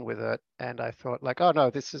doing with it, and I thought like, oh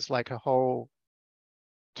no, this is like a whole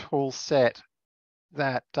tool set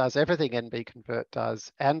that does everything NB Convert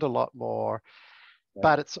does and a lot more,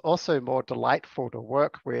 but it's also more delightful to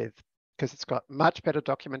work with because it's got much better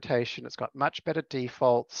documentation, it's got much better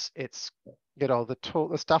defaults, it's,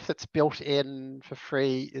 the stuff that's built in for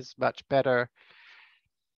free is much better.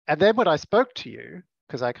 And then when I spoke to you,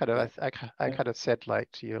 because I kind of said like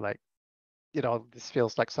to you, like, this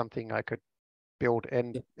feels like something I could build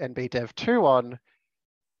NB Dev 2 on.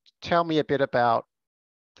 Tell me a bit about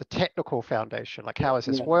the technical foundation, like how is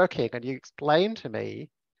this working? And you explained to me,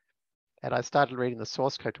 and I started reading the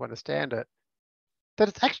source code to understand it, that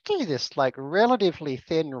it's actually this like relatively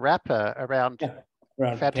thin wrapper around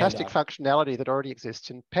fantastic Pandoc functionality that already exists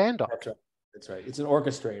in Pandoc. That's right. It's an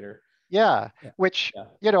orchestrator. Which,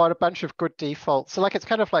 on a bunch of good defaults. So like, it's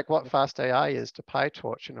kind of like what fast.ai is to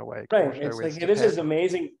PyTorch in a way. It's like, this is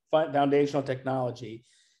amazing foundational technology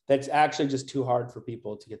that's actually just too hard for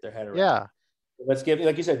people to get their head around. Let's give,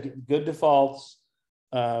 like you said, good defaults,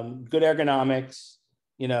 good ergonomics,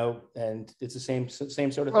 and it's the same sort of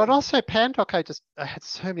thing. Well, and also Pandoc, I had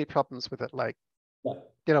so many problems with it. Like,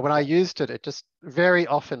 when I used it, it just very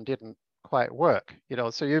often didn't quite work,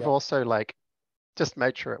 so you've also like just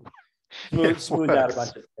made sure it smooth out a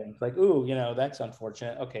bunch of things. Like, ooh, that's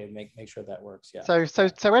unfortunate. Okay, make sure that works. So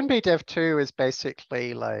NB Dev 2 is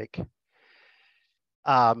basically like,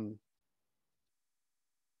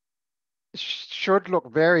 should look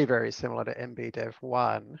very, very similar to NB Dev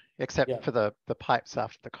 1, except for the pipes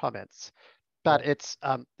after the comments. But it's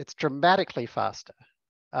dramatically faster.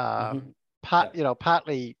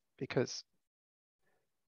 Partly because,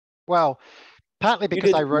 well, Partly You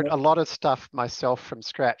because did. I wrote a lot of stuff myself from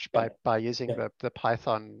scratch Yeah, by using yeah, the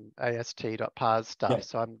Python ast.parse yeah, stuff.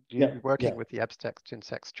 So I'm yeah, working yeah, with the abstract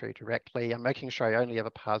syntax tree directly. I'm making sure I only ever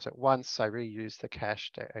parse it once. I reuse the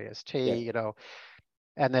cached AST, yeah,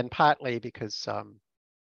 and then partly because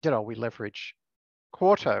we leverage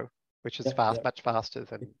Quarto, which is yeah, yeah, much faster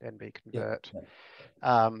than NB yeah, convert.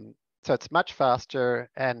 yeah, So it's much faster,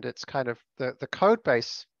 and it's kind of the code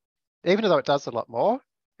base, even though it does a lot more,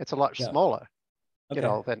 it's a lot yeah. smaller, Okay.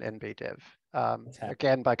 than NBDev. That's happening.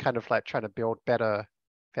 Again, by kind of like trying to build better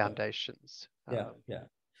Yeah, foundations. yeah, yeah.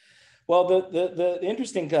 Well, the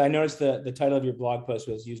interesting, I noticed the title of your blog post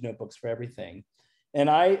was "Use Notebooks for Everything," and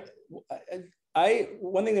I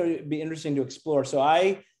one thing that would be interesting to explore. So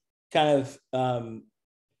I kind of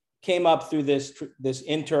came up through this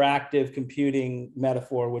interactive computing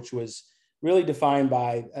metaphor, which was really defined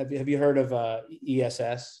by, have you heard of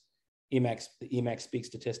ESS, Emacs Speak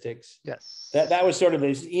Statistics? Yes. That was sort of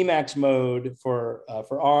this Emacs mode for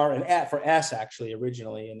R and for S actually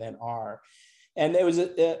originally, and then R. And it was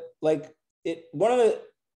one of the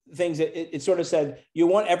things that it sort of said, you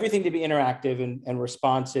want everything to be interactive and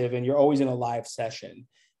responsive, and you're always in a live session.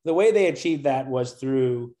 The way they achieved that was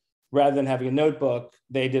through, rather than having a notebook,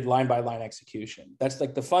 they did line by line execution. That's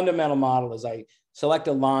like the fundamental model is I select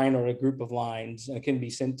a line or a group of lines, and it can be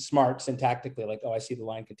smart syntactically, like, oh, I see the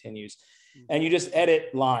line continues. And you just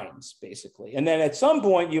edit lines basically. And then at some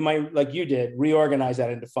point you might, like you did, reorganize that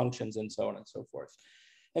into functions and so on and so forth.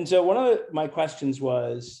 And so one of my questions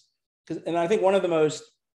was, and I think one of the most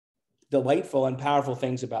delightful and powerful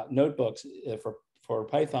things about notebooks for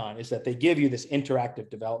Python is that they give you this interactive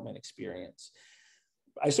development experience.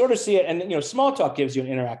 I sort of see it, and Smalltalk gives you an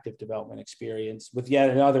interactive development experience with yet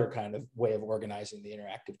another kind of way of organizing the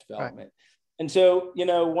interactive development. Right. And so,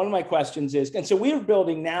 one of my questions is, and so we're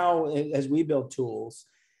building now, as we build tools,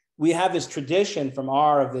 we have this tradition from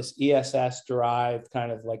R of this ESS derived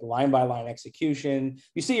kind of like line by line execution.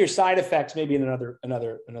 You see your side effects maybe in another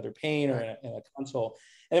pane or in a console,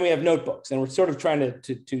 and then we have notebooks, and we're sort of trying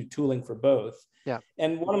to tooling for both. Yeah.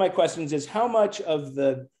 And one of my questions is, how much of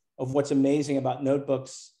what's amazing about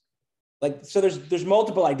notebooks, so there's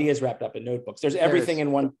multiple ideas wrapped up in notebooks. There's everything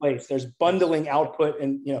in one place. There's bundling output,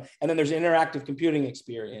 and and then there's interactive computing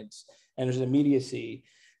experience, and there's immediacy.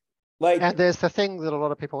 And there's the thing that a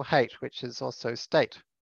lot of people hate, which is also state.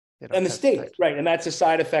 And the state, right? And that's a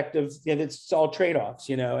side effect of it's all trade-offs,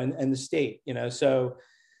 and the state, So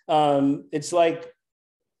it's like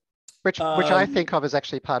which I think of as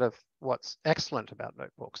actually part of what's excellent about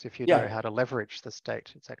notebooks. If you know how to leverage the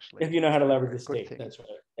state, it's actually if you know how to leverage the state. That's right.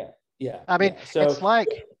 Yeah, yeah. I mean, so it's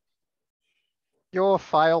like your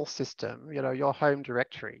file system, your home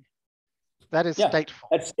directory. That is stateful.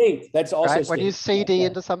 That's state. That's also right? state. When you CD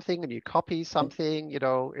into something and you copy something,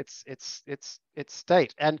 it's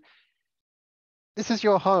state. And this is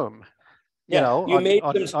your home. You made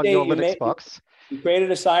some state. On your Linux box. You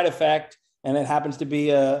created a side effect, and it happens to be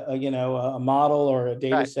a model or a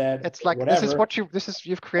data set. It's like whatever.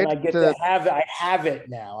 you've created. And I get to have it. I have it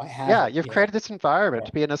now. You've created this environment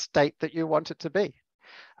to be in a state that you want it to be.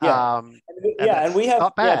 And we have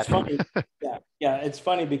not bad. it's funny. It's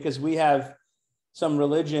funny because we have some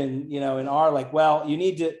religion, in R, like, well, you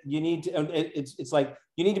need to. It's like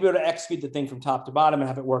you need to be able to execute the thing from top to bottom and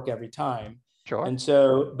have it work every time. Sure. And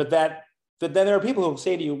so, but then there are people who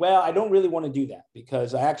say to you, well, I don't really want to do that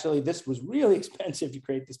because this was really expensive to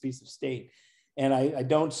create this piece of state. And I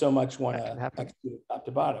don't so much want to execute it top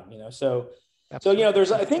to bottom, So, Absolutely.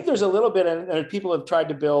 I think there's a little bit, and people have tried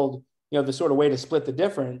to build, the sort of way to split the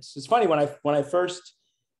difference. It's funny, when I first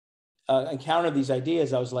encountered these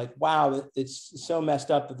ideas, I was like, wow, it's so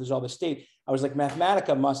messed up that there's all this state. I was like,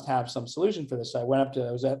 Mathematica must have some solution for this. So I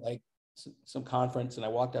was at like some conference, and I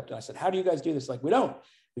walked up to, and I said, how do you guys do this? Like, we don't,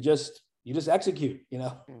 you just execute, and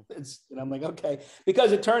I'm like, okay,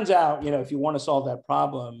 because it turns out, if you want to solve that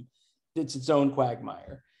problem, it's its own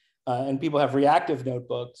quagmire. And people have reactive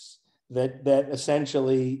notebooks that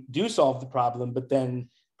essentially do solve the problem, but then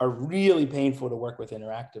are really painful to work with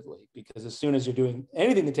interactively, because as soon as you're doing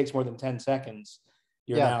anything that takes more than 10 seconds,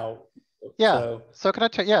 you're now. So can I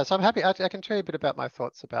tell? So I'm happy. I can tell you a bit about my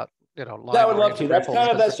thoughts about I would love to. That's kind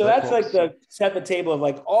of that. So that's like the set the table of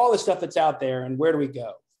like all the stuff that's out there and where do we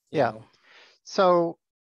go? You know? So,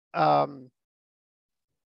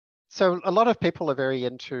 so a lot of people are very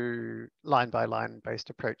into line by line based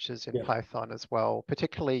approaches in Python as well,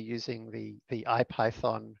 particularly using the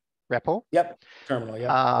IPython REPL. Yep. Terminal.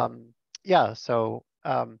 So,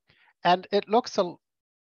 and it looks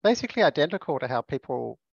basically identical to how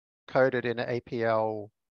people coded in APL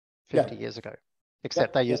 50 years ago,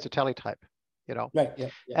 except they used a teletype. you know. Right. Yeah.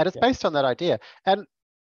 Yeah. And it's based on that idea. And,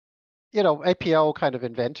 you know, APL kind of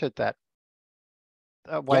invented that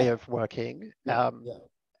way of working.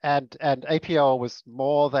 And APL was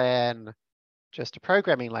more than just a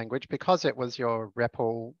programming language because it was your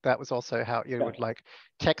REPL. That was also how you would like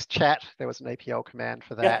text chat. There was an APL command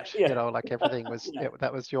for that. You know, like everything was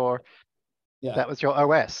that was your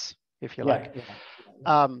OS, if you like.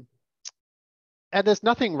 And there's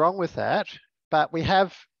nothing wrong with that, but we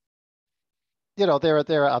have, you know, there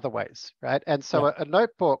are other ways, right? And so a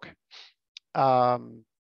notebook,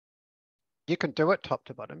 you can do it top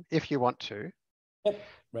to bottom if you want to,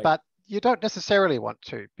 but you don't necessarily want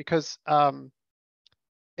to, because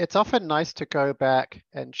it's often nice to go back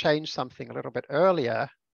and change something a little bit earlier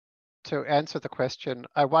to answer the question,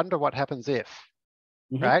 I wonder what happens if,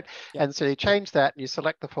 right? And so you change that and you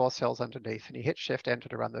select the 4 cells underneath and you hit Shift Enter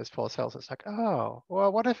to run those 4 cells. It's like, oh,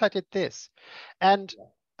 well, what if I did this? And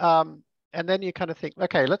then you kind of think,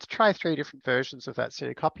 okay, let's try 3 different versions of that. So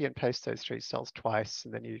you copy and paste those 3 cells twice,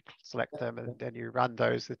 and then you select them, and then you run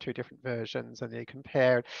those with 2 different versions, and then you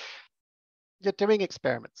compare. You're doing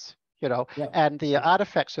experiments, you know, and the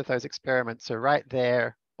artifacts of those experiments are right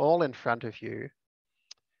there, all in front of you.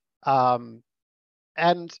 And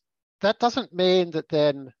that doesn't mean that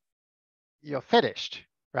then you're finished,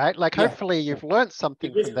 right? Like hopefully you've learned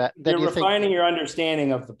something from that. Then you're refining your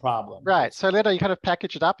understanding of the problem. Right. So later you kind of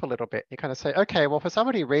package it up a little bit. You kind of say, okay, well, for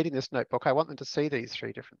somebody reading this notebook, I want them to see these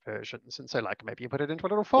 3 different versions. And so like maybe you put it into a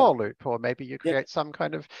little for loop, or maybe you create some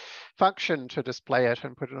kind of function to display it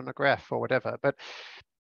and put it on a graph or whatever. But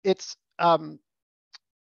it's,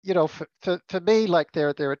 you know, for me, like there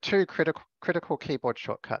are 2 critical keyboard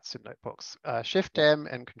shortcuts in notebooks, Shift M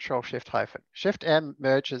and Control Shift hyphen. Shift M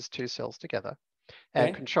merges 2 cells together,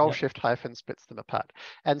 and Control Shift hyphen splits them apart.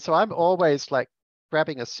 And so I'm always like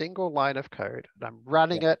grabbing a single line of code and I'm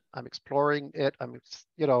running it, I'm exploring it, I'm,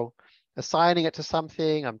 you know, assigning it to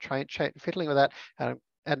something, I'm fiddling with that.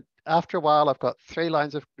 And after a while, I've got 3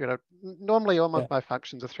 lines of, you know, normally all of my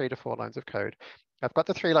functions are 3 to 4 lines of code. I've got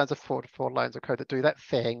the 3 lines of 4 to 4 lines of code that do that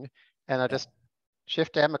thing. And I just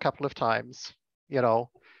Shift M a couple of times, you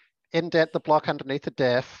know, indent the block underneath the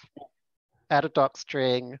def, add a doc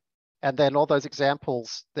string, and then all those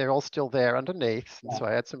examples, they're all still there underneath. And so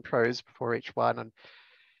I add some prose before each one. And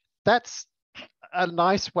that's a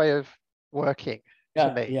nice way of working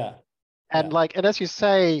to me. And like, and as you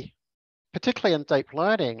say, particularly in deep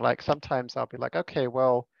learning, like sometimes I'll be like, okay,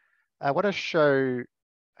 well, I want to show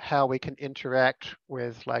how we can interact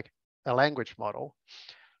with like a language model.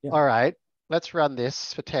 All right, let's run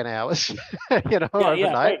this for 10 hours, you know,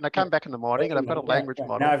 overnight. And I come back in the morning and I've got a language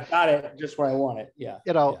model. Now I've got it just where I want it.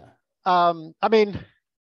 You know, I mean,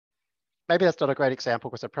 maybe that's not a great example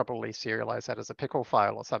because I'd probably serialize that as a pickle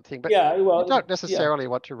file or something, but you don't necessarily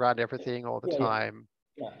want to run everything all the time.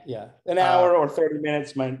 An hour or 30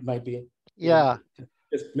 minutes might be.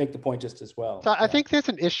 Just make the point just as well. So I think there's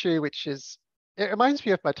an issue, which is, it reminds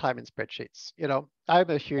me of my time in spreadsheets. You know, I'm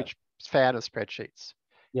a huge fan of spreadsheets,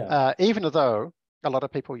 even though a lot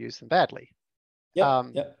of people use them badly.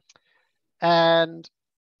 And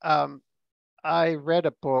I read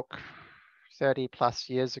a book 30 plus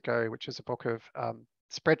years ago, which is a book of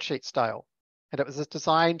spreadsheet style. And it was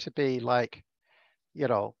designed to be like, you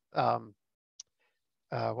know,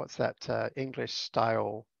 what's that English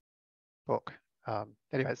style book?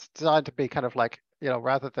 Anyway, it's designed to be kind of like, you know,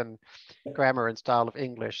 rather than grammar and style of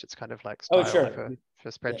English, it's kind of like style for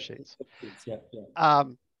spreadsheets.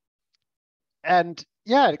 And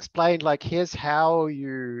it explained like, here's how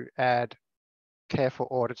you add careful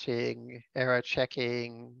auditing, error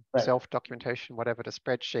checking, self-documentation, whatever, to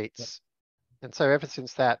spreadsheets. And so ever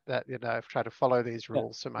since that, you know, I've tried to follow these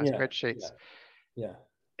rules to my spreadsheets.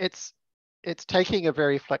 It's taking a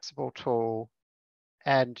very flexible tool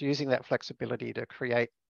and using that flexibility to create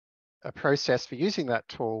a process for using that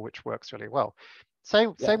tool, which works really well.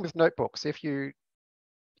 Same with notebooks. If you,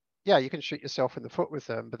 you can shoot yourself in the foot with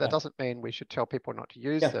them, but that doesn't mean we should tell people not to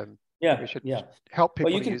use them. We should help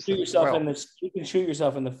people to use them as well. You can shoot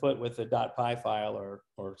yourself in the foot with a .py file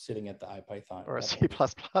or sitting at the IPython. Or a C++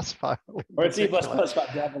 file. Or a C++ file,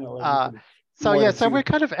 definitely. So we're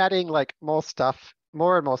kind of adding like more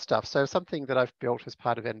and more stuff. So something that I've built as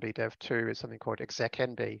part of NBDev2 is something called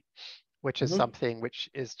execNB, which is something which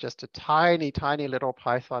is just a tiny, tiny little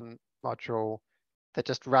Python module that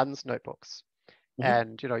just runs notebooks.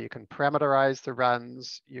 And, you know, you can parameterize the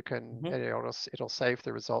runs, you can, it'll save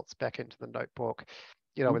the results back into the notebook,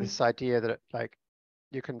 you know, with this idea that it, like,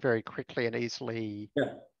 you can very quickly and easily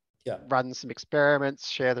run some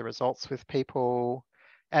experiments, share the results with people.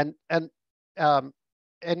 And any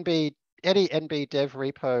NB dev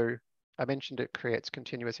repo I mentioned it creates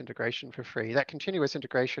continuous integration for free. That continuous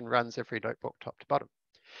integration runs every notebook top to bottom.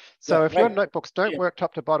 So if your notebooks don't work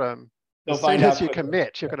top to bottom, You'll as soon find as out you quickly.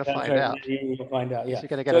 commit, you're going to find out. You'll find out, yeah. You're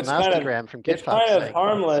going to get So a nastygram from GitHub. It's kind of saying,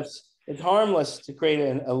 harmless. It's harmless to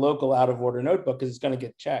create a local out of order notebook because it's going to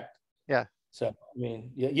get checked. Yeah. So, I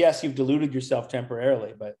mean, yes, you've diluted yourself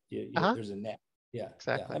temporarily, but there's a net. Yeah.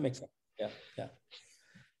 Exactly. Yeah, that makes sense. Yeah. Yeah.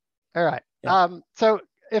 All right. Yeah. So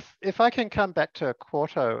if I can come back to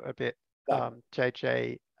Quarto a bit,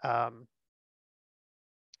 JJ,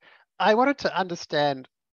 I wanted to understand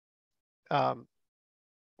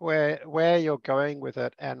where you're going with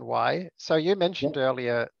it and why. So you mentioned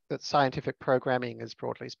earlier that scientific programming is,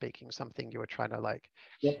 broadly speaking, something you were trying to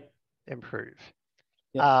improve.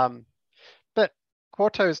 But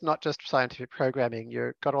Quarto is not just scientific programming.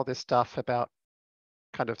 You've got all this stuff about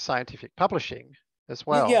kind of scientific publishing as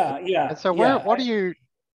well. Yeah. And so what are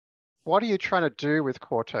you trying to do with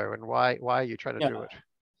Quarto, and why are you trying to do it?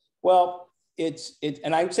 Well,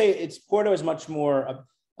 and I would say Quarto is much more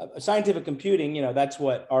scientific computing. That's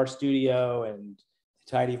what RStudio and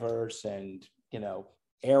Tidyverse and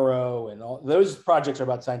Arrow and all those projects are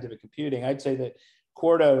about scientific computing. I'd say that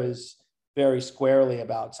Quarto is very squarely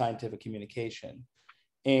about scientific communication.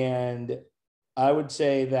 And I would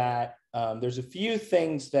say that there's a few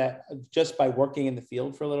things that just by working in the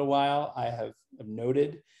field for a little while, I have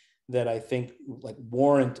noted that I think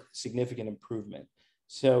warrant significant improvement.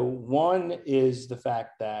 So one is the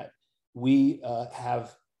fact that we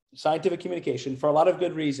have scientific communication for a lot of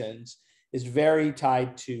good reasons is very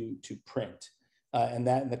tied to print. And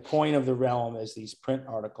the coin of the realm is these print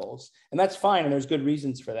articles. And that's fine. And there's good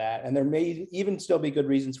reasons for that. And there may even still be good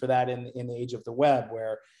reasons for that in the age of the web,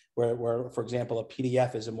 where, for example, a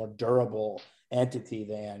PDF is a more durable entity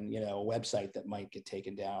than a website that might get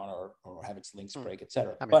taken down or have its links break, et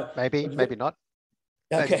cetera. I mean, but maybe not.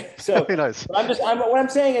 Okay, so who knows? What I'm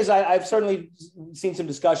saying is I've certainly seen some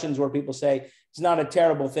discussions where people say it's not a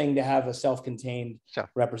terrible thing to have a self-contained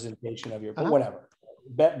representation of your, but whatever.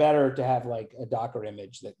 Better to have a Docker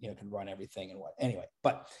image that can run everything and what. Anyway,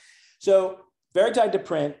 but so very tied to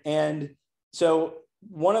print, and so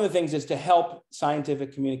one of the things is to help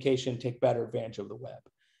scientific communication take better advantage of the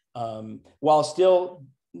web, while still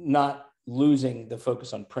not losing the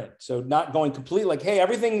focus on print. So not going completely hey,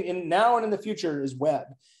 everything now and in the future is web.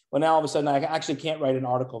 Well, now all of a sudden I actually can't write an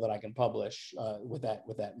article that I can publish with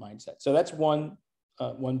that mindset. So that's one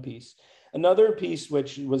piece. Another piece,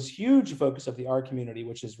 which was huge focus of the R community,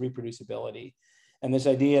 which is reproducibility, and this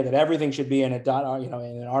idea that everything should be in in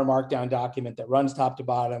an R Markdown document that runs top to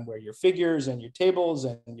bottom, where your figures and your tables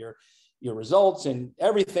and your results and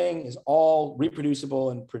everything is all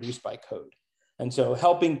reproducible and produced by code. And so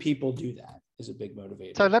helping people do that is a big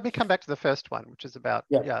motivator. So let me come back to the first one, which is about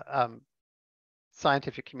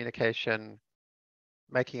scientific communication,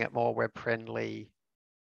 making it more web friendly.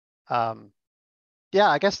 I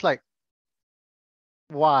guess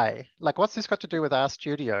why? What's this got to do with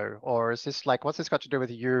RStudio, or is this what's this got to do with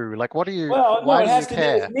you? What do you? Well, why it has do to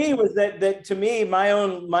care? do with me. Was that to me my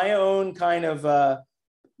own kind of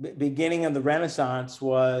beginning of the Renaissance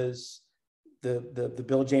was the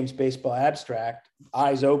Bill James baseball abstract,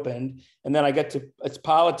 eyes opened, and then I get to it's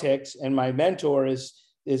politics, and my mentor is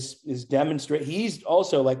demonstrate. He's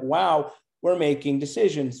also no we're making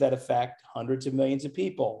decisions that affect hundreds of millions of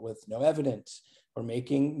people with no evidence. We're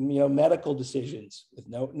making medical decisions with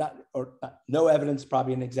no evidence,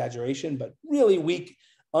 probably an exaggeration, but really weak,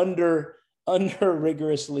 under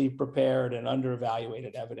rigorously prepared and under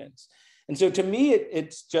evaluated evidence. And so to me,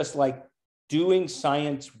 it's just doing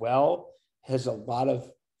science well has a lot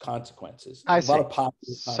of consequences. I see. A lot of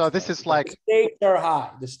positive so this is the stakes are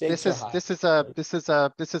high. The stakes are high.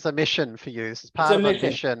 This is a mission for you. This is part of a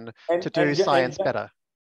mission to do science better.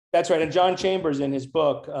 That's right. And John Chambers, in his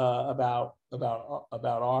book about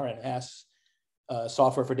R and S,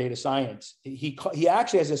 software for data science, he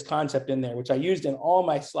actually has this concept in there, which I used in all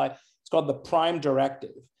my slides. It's called the prime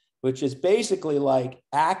directive, which is basically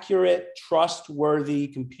accurate, trustworthy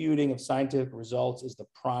computing of scientific results is the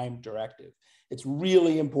prime directive. It's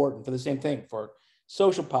really important for the same thing, for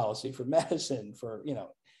social policy, for medicine, for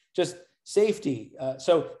just safety.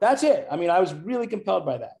 So that's it. I mean, I was really compelled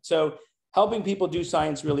by that. So helping people do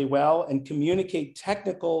science really well and communicate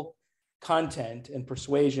technical content and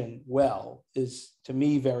persuasion well is, to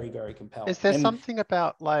me, very, very compelling. Is there something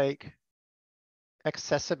about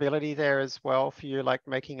accessibility there as well for you,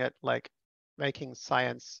 making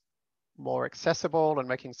science more accessible and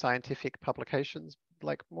making scientific publications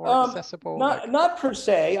more accessible? Not per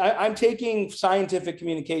se. I'm taking scientific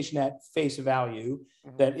communication at face value,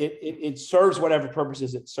 that it serves whatever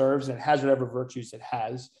purposes it serves and has whatever virtues it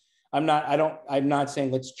has. I'm not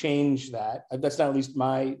saying let's change that. That's not at least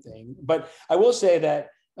my thing. But I will say that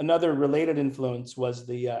another related influence was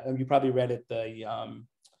you probably read it,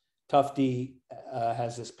 Tufte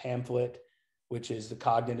has this pamphlet, which is the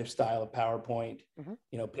cognitive style of PowerPoint,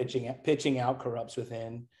 pitching out corrupts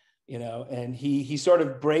within, and he sort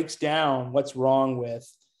of breaks down what's wrong with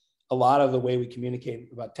a lot of the way we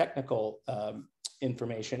communicate about technical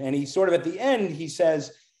information. And he sort of at the end, he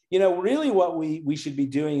says, really what we should be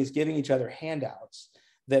doing is giving each other handouts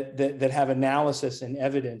that have analysis and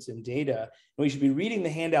evidence and data. And we should be reading the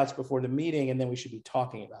handouts before the meeting, and then we should be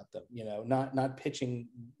talking about them, not pitching,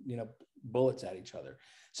 bullets at each other.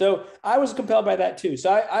 So I was compelled by that too.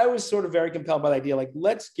 So I was sort of very compelled by the idea, like,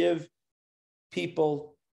 let's give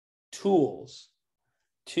people tools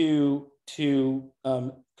to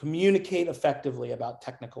communicate effectively about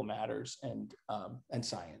technical matters and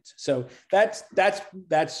science. So that's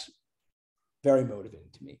very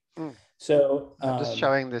motivating to me. So I'm just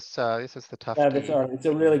showing this. This is the Tufte. Yeah, it's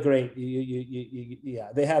a really great.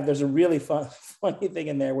 There's a really funny thing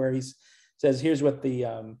in there where he says, "Here's what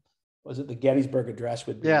the the Gettysburg Address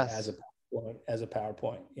would be as a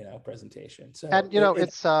PowerPoint, presentation." So and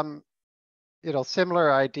it's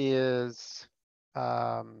similar ideas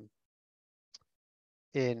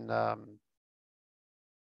in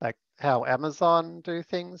like how Amazon do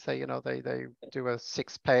things. They they do a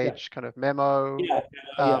 6-page kind of memo.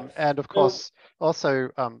 And of course also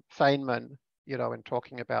Feynman, in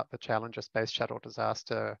talking about the Challenger space shuttle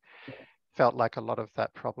disaster, felt like a lot of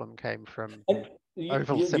that problem came from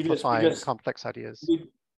oversimplifying complex ideas.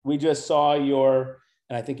 We just saw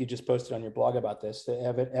and I think you just posted on your blog about this, the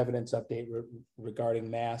evidence update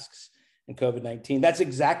regarding masks and COVID-19. That's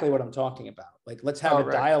exactly what I'm talking about. Like, let's have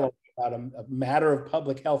a dialogue about a matter of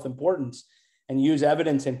public health importance and use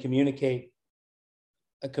evidence and do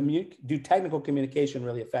technical communication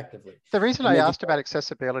really effectively. The reason I asked about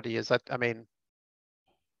accessibility is that,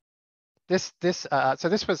 this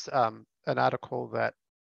was an article that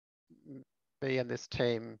me and this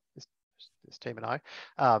team and I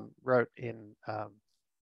wrote in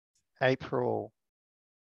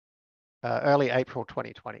early April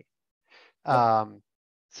 2020.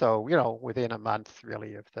 So, within a month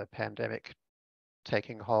really of the pandemic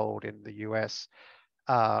taking hold in the US,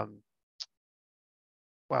 within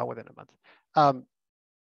a month.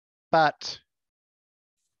 But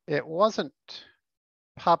it wasn't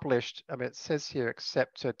published. It says here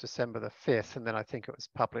accepted December the 5th, and then I think it was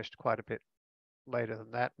published quite a bit later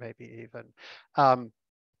than that, maybe even.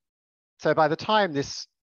 So by the time this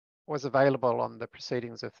was available on the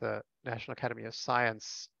proceedings of the National Academy of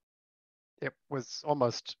Science, it was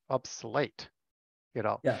almost obsolete,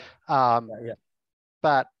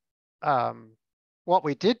 But what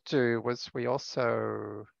we did do was we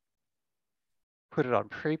also put it on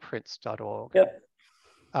preprints.org,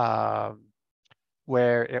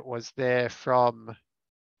 where it was there from,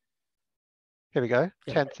 here we go,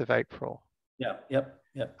 10th of April.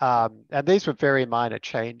 And these were very minor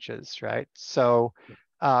changes, right? So,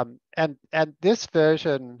 and this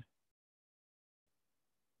version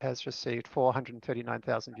has received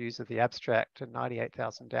 439,000 views of the abstract and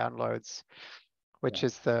 98,000 downloads, which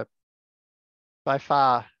is by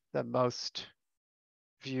far the most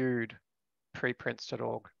viewed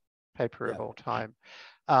preprints.org paper of all time.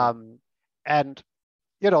 And,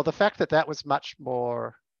 the fact that was much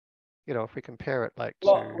more, if we compare it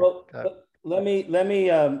let me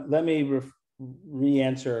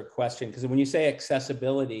re-answer a question, because when you say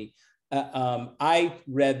accessibility, I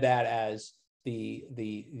read that as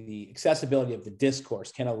the accessibility of the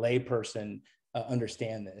discourse. Can a layperson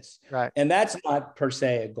understand this? Right. And that's not per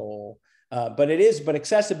se a goal, but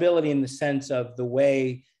accessibility in the sense of the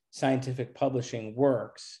way scientific publishing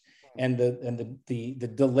works, and the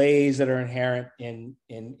delays that are inherent in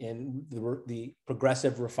the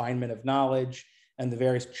progressive refinement of knowledge, and the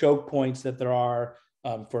various choke points that there are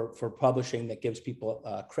for publishing that gives people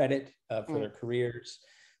credit for their careers.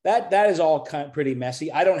 That is all pretty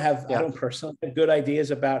messy. I don't personally have good ideas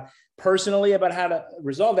about how to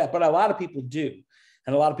resolve that, but a lot of people do.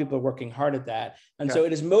 And a lot of people are working hard at that. And so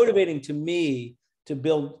it is motivating to me to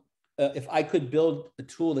build, if I could build a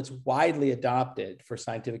tool that's widely adopted for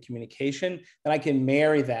scientific communication, then I can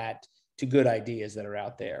marry that to good ideas that are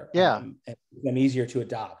out there. And them easier to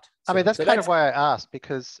adopt. So, that's kind of why I asked,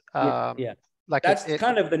 because like that's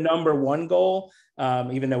kind of the number one goal,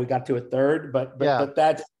 even though we got to a third, but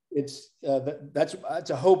that's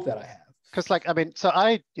a hope that I have. Because so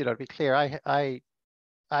I, to be clear, I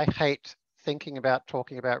hate thinking about,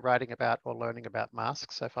 talking about, writing about, or learning about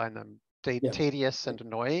masks. I find them tedious and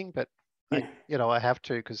annoying, but I have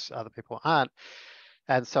to because other people aren't.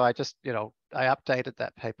 And so I just, I updated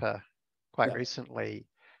that paper quite recently,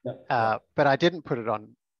 Yeah. but I didn't put it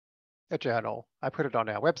on a journal. I put it on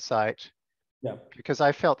our website because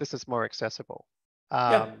I felt this is more accessible.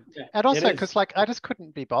 And also because like I just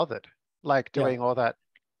couldn't be bothered like doing all that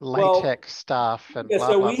LaTeX stuff and blah,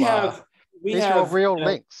 so blah, blah. These are all real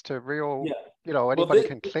links to real, anybody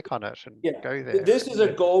can click on it and go there. This is a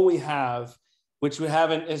goal we have, which we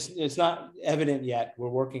haven't, it's not evident yet, we're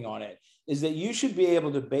working on it, is that you should be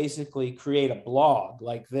able to basically create a blog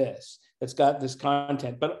like this that's got this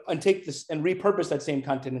content, and take this and repurpose that same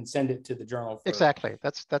content and send it to the journal. Exactly.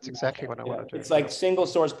 That's exactly what I want to do. It's like single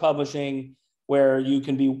source publishing, where you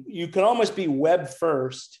can almost be web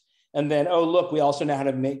first, and then, oh, look, we also know how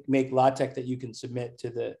to make LaTeX that you can submit to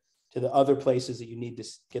the other places that you need to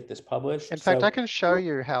get this published. In fact, I can show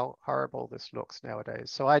you how horrible this looks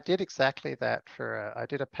nowadays. So I did exactly that I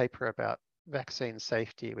did a paper about vaccine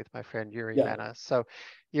safety with my friend Yuri Manna. So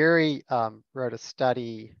Yuri wrote a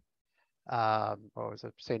study, or was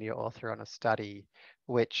a senior author on a study,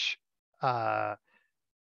 which for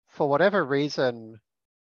whatever reason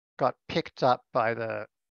got picked up by the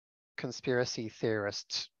conspiracy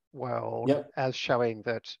theorist world as showing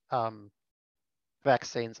that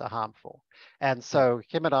vaccines are harmful. And so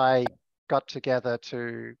him and I got together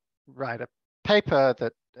to write a paper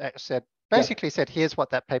that basically said, here's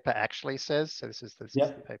what that paper actually says. So this is the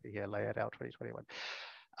paper here, Layout Out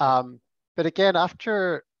 2021. But again,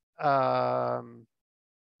 after,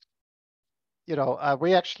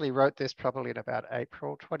 we actually wrote this probably in about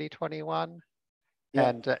April 2021.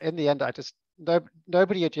 And in the end,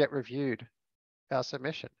 nobody had yet reviewed our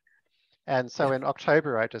submission. And so in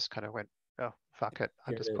October, I just kind of went, oh, fuck it.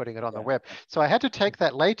 I'm just putting it on the web. So I had to take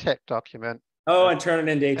that LaTeX document and turn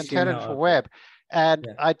it into HTML. And turn it for web. And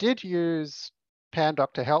I did use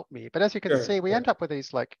Pandoc to help me. But as you can see, we end up with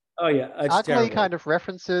these like ugly kind of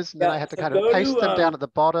references. And then I had to kind of paste them down at the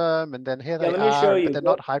bottom. And then here they are, but they're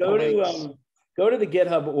not hyperlinks. Go to the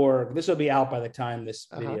GitHub org. This will be out by the time this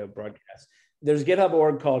video broadcasts. There's a GitHub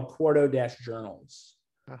org called Quarto-journals.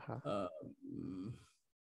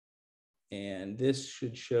 And this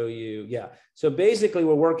should show you, So basically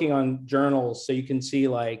we're working on journals. So you can see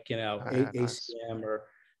like, ACM or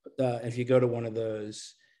if you go to one of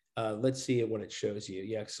those, let's see what it shows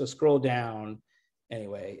you. So scroll down.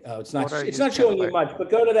 Anyway, it's not showing you much, but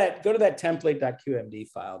go to that template.qmd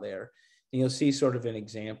file there. And you'll see sort of an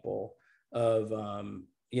example of,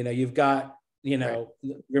 you've got, your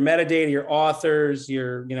metadata, your authors,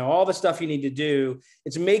 your, all the stuff you need to do.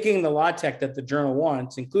 It's making the LaTeX that the journal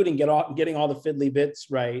wants, including getting all the fiddly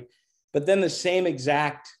bits right. But then the same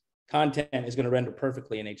exact content is going to render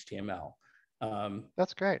perfectly in HTML.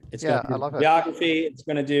 That's great. I love it. Biography. It's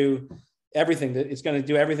going to do everything. It's going to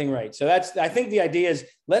do everything right. So I think the idea is,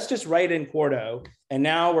 let's just write in Quarto, and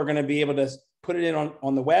now we're going to be able to put it in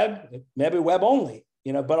on the web, maybe web only,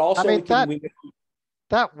 but also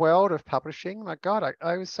that world of publishing, my God,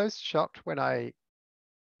 I was so shocked when I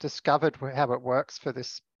discovered how it works for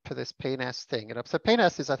this PNAS thing. So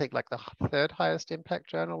PNAS is, I think, like the third highest impact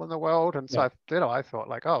journal in the world. And so I thought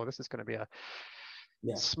like, oh, this is going to be a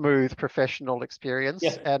smooth professional experience.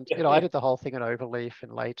 And I did the whole thing in Overleaf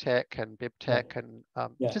and LaTeX and BibTeX and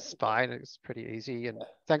just fine. It was pretty easy. And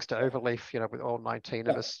thanks to Overleaf, with all 19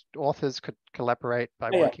 of us authors could collaborate by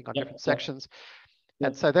working on different sections.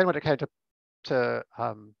 And so then when it came to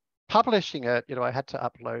publishing it, I had to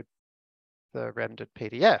upload the rendered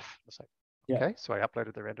PDF. I was like, okay, so I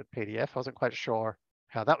uploaded the rendered PDF. I wasn't quite sure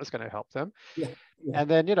how that was going to help them. And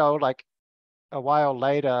then, like a while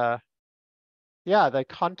later, they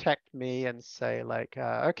contact me and say like,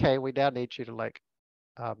 okay, we now need you to like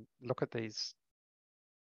look at these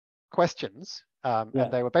questions. And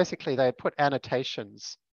they had put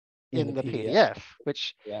annotations in the PDF,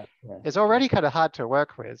 which is already kind of hard to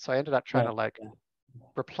work with. So I ended up trying to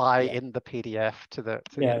reply in the PDF to the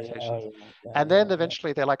annotations. And then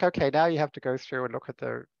eventually they're like, okay, now you have to go through and look at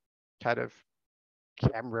the kind of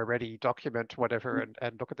camera ready document, whatever,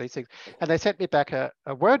 and look at these things. And they sent me back a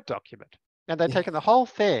Word document, and they'd taken the whole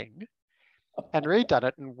thing and redone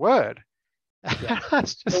it in Word.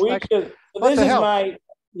 It's just what the hell?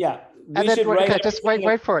 And then just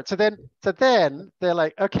wait for it. So then they're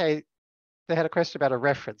like, okay, they had a question about a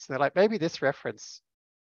reference. They're like, maybe this reference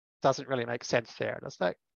doesn't really make sense there. And it's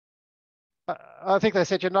like, I think they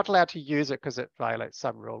said you're not allowed to use it because it violates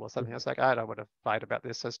some rule or something. I was like, I don't want to fight about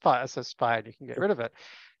this. So it's fine. You can get rid of it.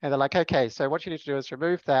 And they're like, okay, so what you need to do is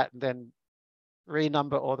remove that and then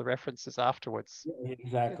renumber all the references afterwards.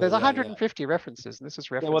 Exactly. There's 150 references, and this is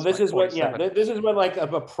reference. This is what like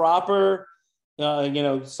a proper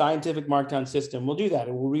scientific Markdown system will do that.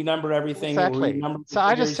 It will renumber everything. Exactly. It will renumber So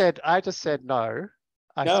I just said no.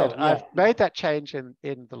 I said, I've made that change in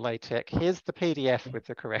the LaTeX. Here's the PDF with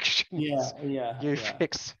the corrections. You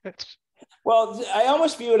fix it. Well, I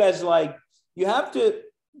almost view it as like you have to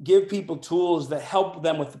give people tools that help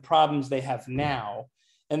them with the problems they have now.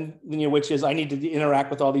 And which is I need to interact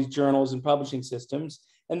with all these journals and publishing systems.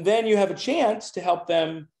 And then you have a chance to help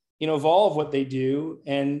them, evolve what they do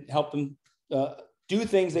and help them do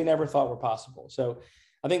things they never thought were possible. So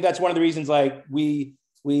I think that's one of the reasons like we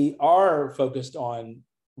are focused on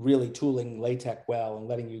really tooling LaTeX well and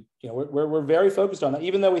letting we're very focused on that.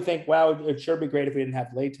 Even though we think, wow, it'd sure be great if we didn't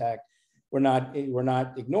have LaTeX, we're not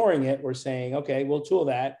ignoring it. We're saying, okay, we'll tool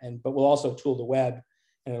that, but we'll also tool the web,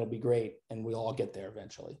 and it'll be great, and we'll all get there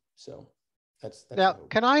eventually. So that's now.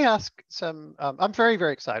 Can I ask some? I'm very,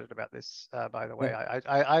 very excited about this. By the way,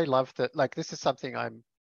 I love that. Like, this is something I'm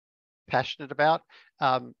passionate about.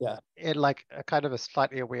 In like a kind of a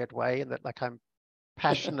slightly weird way, in that like I'm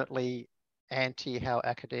passionately anti how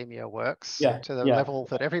academia works to the level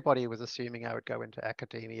that everybody was assuming I would go into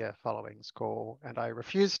academia following school, and I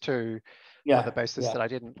refused to on the basis that I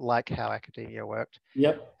didn't like how academia worked.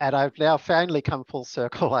 And I've now finally come full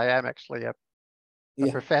circle. I am actually a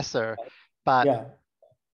professor, but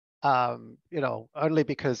only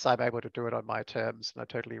because I'm able to do it on my terms, and I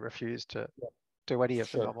totally refuse to do any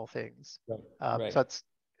of the normal things. So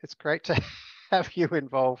it's great to have you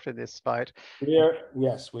involved in this fight. We are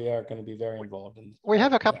going to be very involved in this. We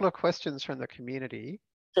have a couple of questions from the community.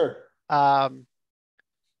 Sure.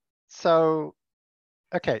 So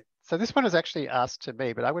this one is actually asked to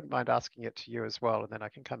me, but I wouldn't mind asking it to you as well, and then I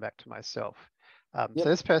can come back to myself. So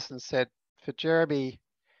this person said, for Jeremy,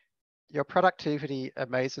 your productivity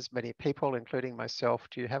amazes many people, including myself.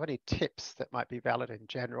 Do you have any tips that might be valid in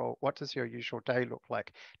general? What does your usual day look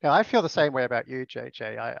like? Now, I feel the same way about you,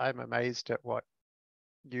 JJ. I'm amazed at what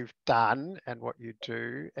you've done and what you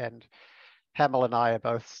do. And Hamel and I are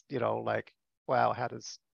both, like, wow, how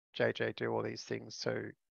does JJ do all these things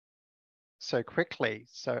so quickly?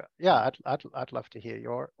 So yeah, I'd love to hear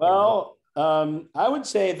your. I would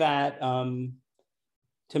say that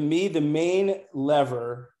to me, the main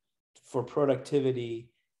lever for productivity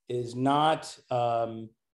is not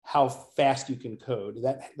how fast you can code.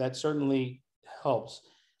 That certainly helps.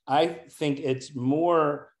 I think it's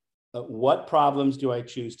more what problems do I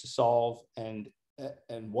choose to solve, and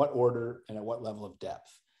what order and at what level of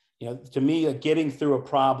depth. To me, getting through a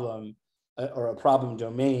problem or a problem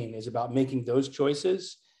domain is about making those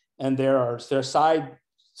choices. And there are side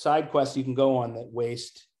quests you can go on that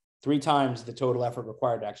waste 3 times the total effort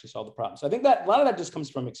required to actually solve the problem. So I think that a lot of that just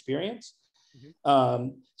comes from experience.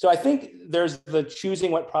 So I think there's the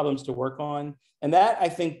choosing what problems to work on, and that I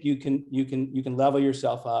think you can level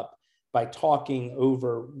yourself up by talking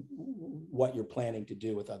over what you're planning to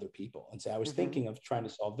do with other people, and say, I was thinking of trying to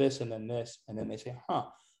solve this, and then they say,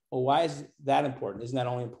 well, why is that important? Isn't that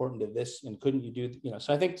only important to this? And couldn't you do,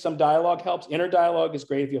 so I think some dialogue helps. Inner dialogue is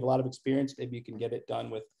great. If you have a lot of experience, maybe you can get it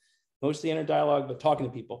done with most of the inner dialogue, but talking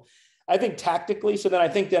to people. I think tactically, so then I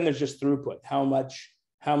think then there's just throughput. How much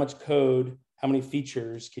code, how many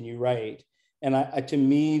features can you write? And to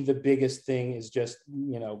me, the biggest thing is just,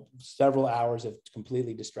 several hours of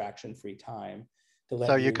completely distraction-free time.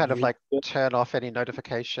 So you kind of like turn off any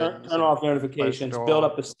notifications. Turn off notifications, build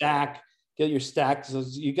up a stack, get your stack. So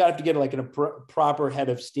you got to get like in a proper head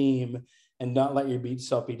of steam and not let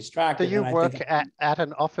yourself be distracted. Do you work at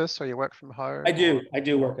an office, or you work from home? I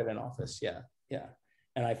do work at an office. Yeah.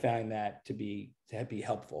 And I find that to be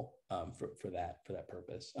helpful for that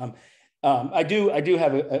purpose. I do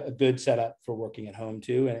have a good setup for working at home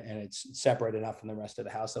too, and it's separate enough from the rest of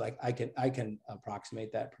the house that I can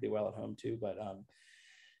approximate that pretty well at home too.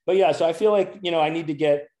 But yeah, so I feel like I need to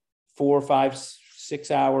get 4, 5, 6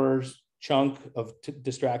 hours chunk of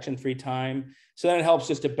distraction-free time. So then it helps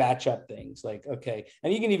just to batch up things. Like, okay,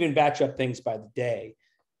 and you can even batch up things by the day.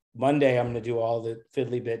 Monday, I'm going to do all the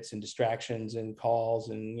fiddly bits and distractions and calls,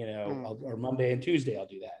 and or Monday and Tuesday I'll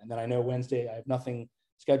do that, and then I know Wednesday I have nothing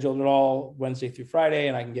scheduled at all, Wednesday through Friday,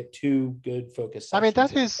 and I can get 2 good focus sessions. I mean,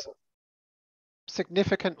 that is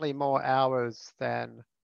significantly more hours than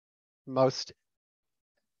most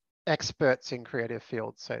experts in creative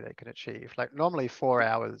fields say they can achieve. Like normally 4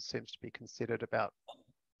 hours seems to be considered about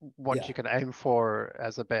what you can aim for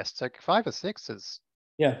as a best. So 5 or 6 is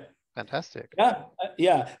fantastic.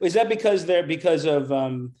 Yeah. Is that because of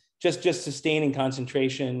just sustaining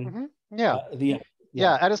concentration?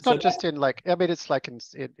 Yeah, and it's not just in like, I mean, it's like in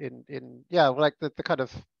like the kind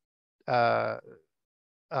of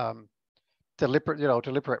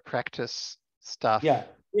deliberate practice stuff.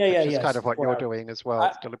 which is kind yes, of what you're doing as well.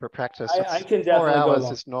 It's deliberate practice. I It's can 4 hours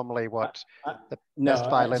definitely is normally what the best no, so that's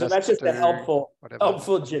violinists just a do, whatever.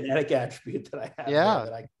 helpful genetic attribute that I have there Yeah,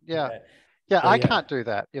 that I yeah, that. yeah. So I yeah, can't do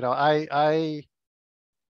that. I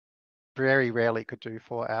very rarely could do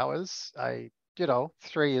 4 hours.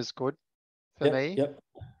 3 is good for me. yep.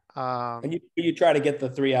 And Um, you try to get the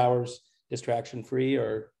 3 hours distraction free,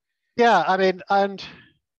 or yeah, I mean, and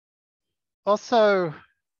also,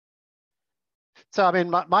 so I mean,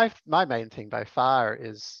 my main thing by far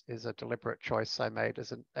is a deliberate choice I made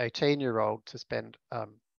as an 18-year-old to spend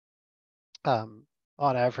um,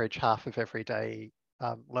 on average half of every day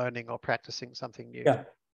learning or practicing something new.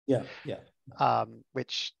 yeah.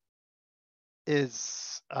 Which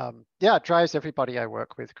is it drives everybody I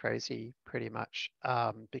work with crazy pretty much,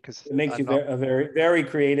 because It makes I'm you not. a very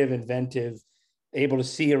creative, inventive, able to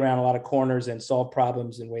see around a lot of corners and solve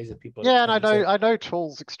problems in ways that people Yeah, and can't. So I know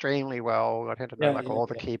tools extremely well. I tend to know yeah, like all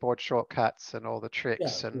the keyboard shortcuts and all the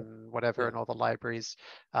tricks yeah, and whatever yeah, and all the libraries.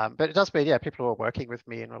 But it does mean, yeah, people who are working with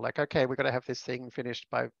me and are like, okay, we've got to have this thing finished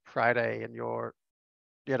by Friday, and you're,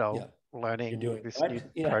 yeah. You're learning doing this new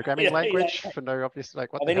what? programming language for no obvious,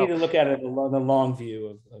 like, what Well, the they need hell? to look at it the long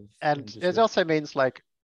view and And just it also means like,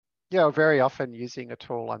 very often using a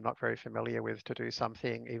tool I'm not very familiar with to do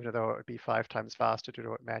something, even though it would be 5 times faster to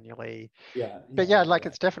do it manually. But yeah, like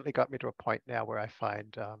it's definitely got me to a point now where I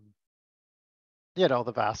find,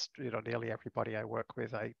 the vast, nearly everybody I work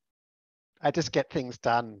with, I just get things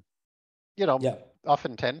done, yeah,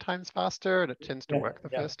 often 10 times faster, and it tends to yeah, work the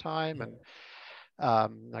yeah, first time. yeah.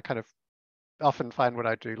 And I kind of often find when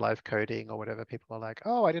I do live coding or whatever, people are like,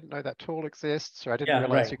 oh, I didn't know that tool exists, or I didn't Yeah,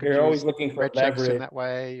 realize right. you could You're always use looking for regex in leverage, that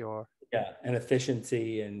way, or. yeah, and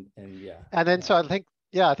efficiency and And then yeah, so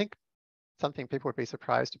I think something people would be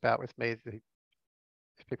surprised about with me,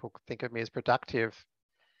 if people think of me as productive,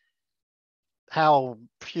 how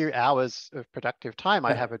few hours of productive time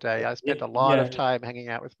I yeah, have a day. I yeah, spend a lot yeah, of time hanging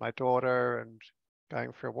out with my daughter and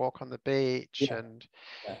going for a walk on the beach yeah, and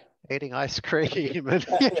yeah, eating ice cream and,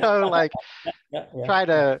 yeah, like yeah, try yeah,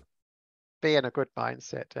 to be in a good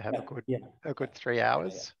mindset to have yeah, yeah, a yeah, good three yeah.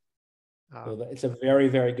 hours. So Um, it's a very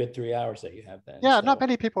good 3 hours that you have then. yeah, not So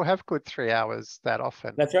many people have good 3 hours that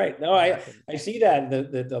often. that's right. No, I see that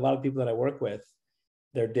a lot of people that I work with,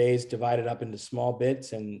 their days divided up into small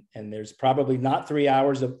bits, and there's probably not 3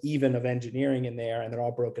 hours of engineering in there, and they're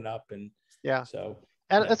all broken up, and Yeah. so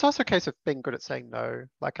And yeah, it's also a case of being good at saying no.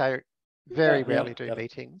 Like I very yeah, rarely do yep,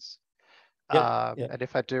 meetings. yep, And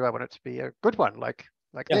if I do, I want it to be a good one, like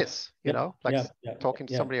yeah, this, like yeah, talking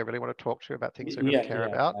to yeah, somebody I really want to talk to about things I really yeah, care yeah.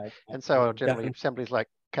 about. And so I'll generally, Definitely. if somebody's like,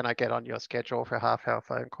 can I get on your schedule for a half-hour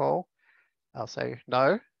phone call? I'll say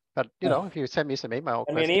no. But, if you send me some email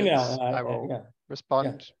Send me an email, questions, and I will yeah,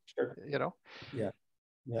 respond, sure, you know. yeah,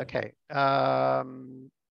 yeah, Okay.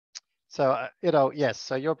 So, yes.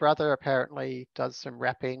 So your brother apparently does some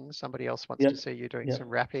rapping. Somebody else wants to yep, see you doing yep. some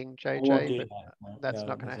rapping, I won't JJ, do but that. No, that's no,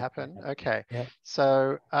 not going to that's not gonna happen. happen. Okay. Yeah.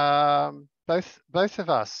 So both of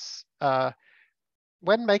us,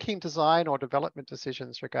 when making design or development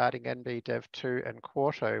decisions regarding NB Dev 2 and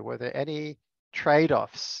Quarto, were there any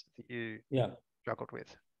trade-offs that you Yeah. struggled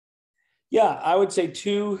with? Yeah, I would say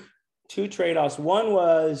two trade-offs. One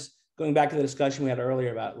was going back to the discussion we had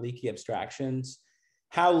earlier about leaky abstractions.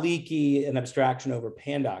 How leaky an abstraction over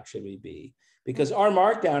Pandoc should we be? Because R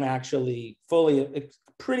Markdown actually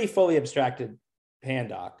pretty fully abstracted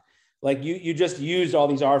Pandoc. Like you just used all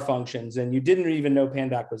these R functions and you didn't even know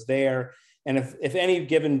Pandoc was there. And if any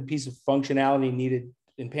given piece of functionality needed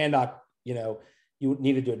in Pandoc, you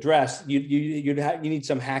needed to address, you need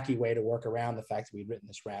some hacky way to work around the fact that we'd written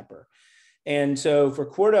this wrapper. And so for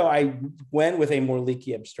Quarto, I went with a more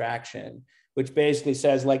leaky abstraction, which basically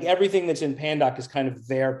says like everything that's in Pandoc is kind of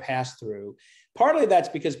their pass through. Partly that's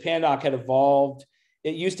because Pandoc had evolved.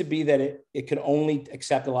 It used to be that it could only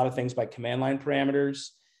accept a lot of things by command line parameters.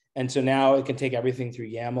 And so now it can take everything through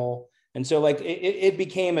YAML. And so like it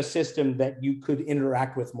became a system that you could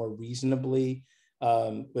interact with more reasonably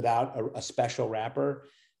without a special wrapper.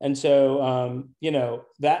 And so,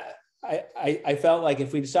 that I felt like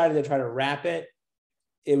if we decided to try to wrap it,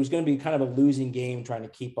 it was going to be kind of a losing game trying to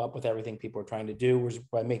keep up with everything people were trying to do. Was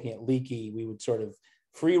by making it leaky, we would sort of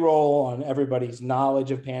free roll on everybody's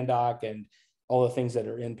knowledge of Pandoc and all the things that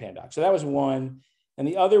are in Pandoc. So that was one. And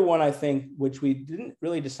the other one, I think, which we didn't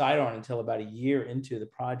really decide on until about a year into the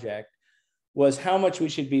project, was how much we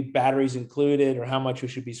should be batteries included or how much we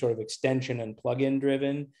should be sort of extension and plugin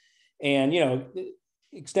driven. And,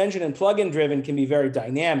 extension and plugin driven can be very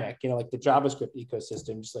dynamic, like the JavaScript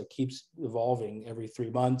ecosystem just like keeps evolving every 3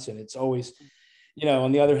 months. And it's always,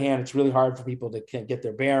 on the other hand, it's really hard for people to get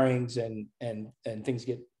their bearings and things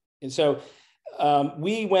get, and so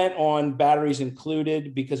we went on batteries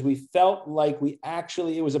included because we felt like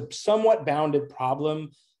it was a somewhat bounded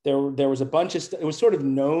problem. There was a bunch of, it was sort of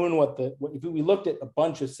known if we looked at a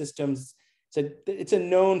bunch of systems, it's a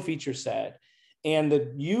known feature set, and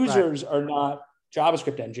the users are not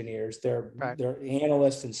JavaScript engineers, they're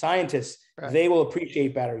analysts and scientists. They will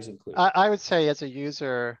appreciate batteries included. I would say as a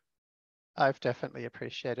user, I've definitely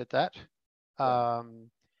appreciated that. I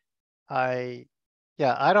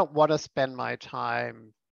don't want to spend my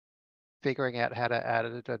time figuring out how to add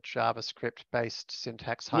a JavaScript-based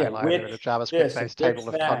syntax highlighter and a JavaScript-based table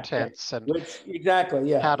of contents and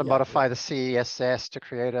how to modify the CSS to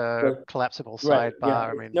create a collapsible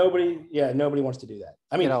sidebar. I mean, nobody wants to do that.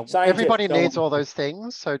 I mean, everybody needs all those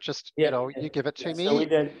things. So just, you give it to me. So we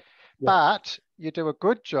did, but you do a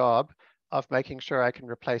good job of making sure I can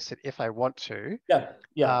replace it if I want to.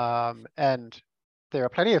 And there are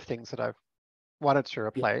plenty of things that I've wanted to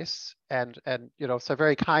replace, and so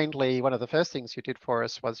very kindly, one of the first things you did for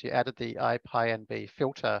us was you added the IPyNB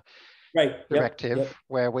filter directive,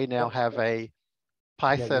 where we now have a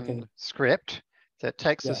Python script that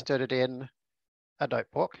takes a std in a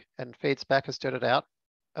notebook and feeds back a std out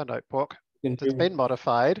a notebook that's been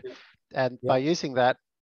modified, and by using that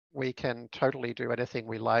we can totally do anything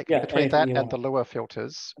we like between that and the Lua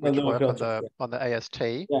filters, which work on the AST.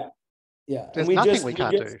 There's nothing we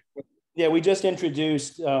can't do. Yeah, we just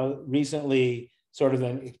introduced recently sort of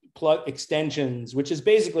an plug extensions, which is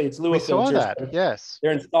basically it's Lua filters. We saw that, yes.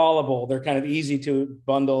 They're installable. They're kind of easy to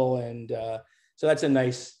bundle, and so that's a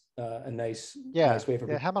nice nice way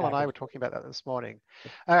for Hamel and I were talking about that this morning.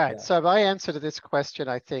 All right, so my answer to this question,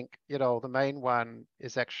 I think, the main one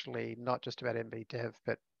is actually not just about MBDev,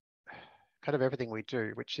 but kind of everything we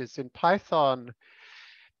do, which is in Python,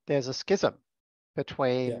 there's a schism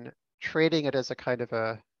between treating it as a kind of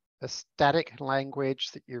a static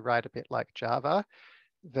language that you write a bit like Java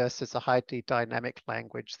versus a highly dynamic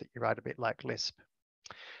language that you write a bit like Lisp.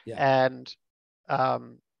 And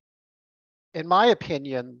in my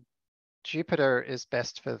opinion, Jupyter is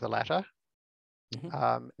best for the latter.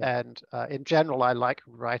 And in general, I like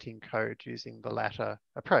writing code using the latter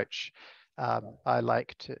approach. I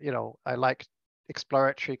like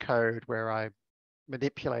exploratory code where I'm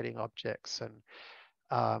manipulating objects and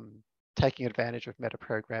taking advantage of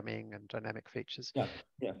metaprogramming and dynamic features.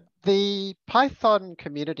 The Python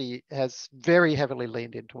community has very heavily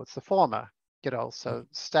leaned in towards the former, so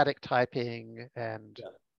static typing and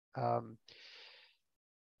a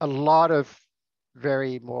lot of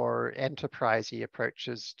very more enterprisey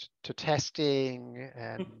approaches to testing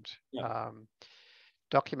and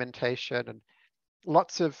documentation, and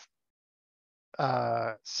lots of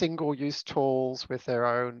single-use tools with their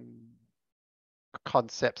own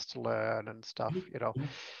concepts to learn and stuff,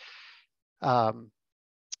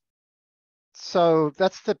 so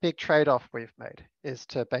that's the big trade-off we've made, is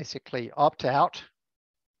to basically opt out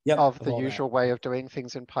of the usual way of doing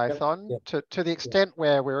things in Python to the extent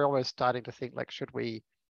where we're almost starting to think, like, should we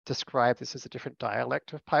describe this as a different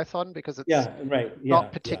dialect of Python, because it's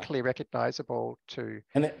not particularly recognizable to.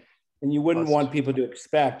 And you wouldn't want people to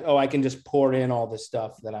expect, I can just pour in all this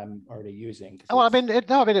stuff that I'm already using. Oh, I mean, it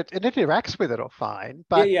interacts with it all fine,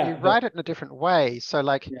 but you write it in a different way. So,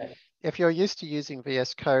 like, if you're used to using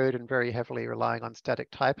VS Code and very heavily relying on static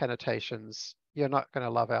type annotations, you're not going to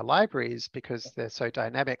love our libraries because they're so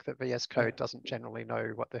dynamic that VS Code doesn't generally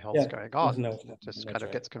know what the hell's going on. It just kind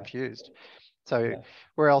of gets confused. So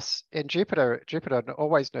whereas in Jupyter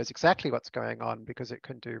always knows exactly what's going on because it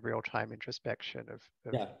can do real-time introspection of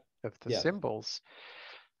the symbols.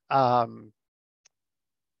 And,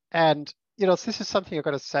 this is something I've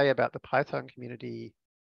got to say about the Python community.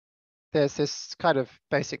 There's this kind of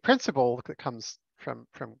basic principle that comes from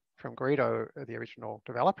Quarto, the original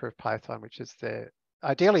developer of Python, which is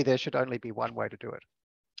ideally there should only be one way to do it.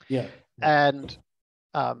 And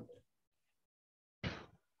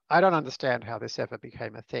I don't understand how this ever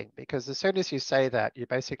became a thing, because as soon as you say that, you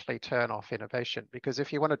basically turn off innovation, because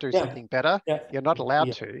if you want to do something better, you're not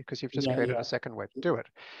allowed to, because you've just created a second way to do it.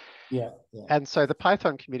 And so the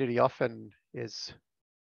Python community often is,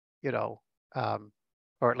 or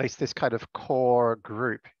at least this kind of core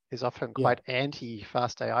group is often quite anti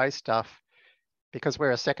fast AI stuff, because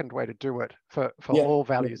we're a second way to do it for all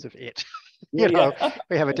values of it. We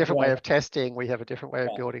have a different way of testing. We have a different way of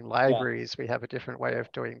building libraries. We have a different way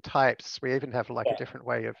of doing types. We even have like a different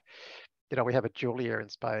way of, we have a Julia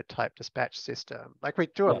inspired type dispatch system. Like, we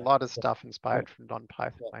do a lot of stuff inspired from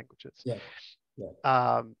non-Python languages.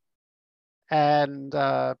 I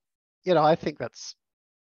think that's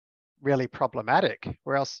really problematic,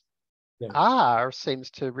 whereas Yeah. R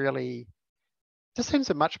seems to really, just seems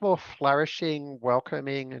a much more flourishing,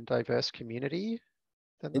 welcoming, and diverse community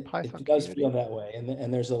than the Python It does community. feel that way,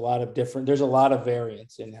 and there's a lot of there's a lot of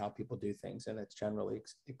variance in how people do things, and it's generally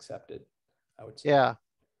accepted, I would say. Yeah,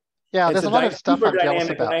 yeah. It's There's a lot of stuff super I'm jealous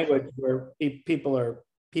dynamic about. language where people are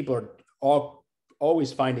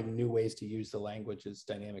always finding new ways to use the language's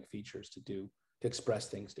dynamic features to express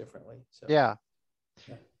things differently. So Yeah,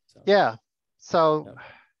 yeah. yeah. So. Yeah.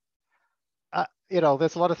 You know,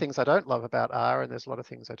 there's a lot of things I don't love about R, and there's a lot of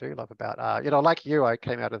things I do love about R. You know, like you, I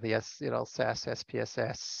came out of the SAS,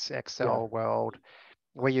 SPSS, Excel world.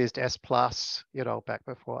 We used S+, you know, back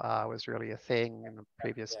before R was really a thing in the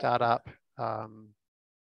previous startup. That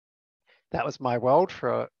was my world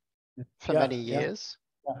for many years.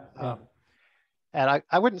 And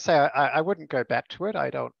I wouldn't say I wouldn't go back to it. I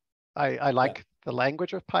like the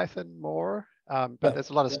language of Python more, but there's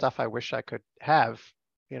a lot of stuff I wish I could have,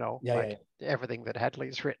 you know, everything that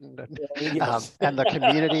Hadley's written and the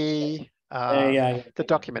community, the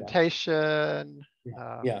documentation,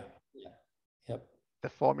 the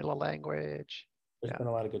formula language. There's been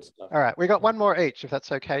a lot of good stuff. All right, we got one more each, if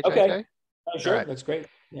that's okay, JJ. Okay, sure, right. That's great.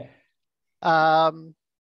 Yeah. All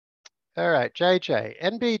right, JJ,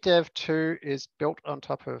 NBDev2 is built on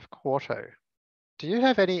top of Quarto. Do you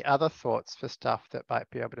have any other thoughts for stuff that might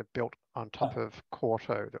be able to build on top of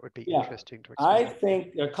Quarto that would be interesting to explore? I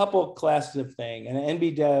think there are a couple of classes of things, and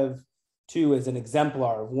NBDev2 is an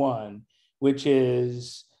exemplar of one, which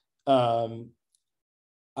is, I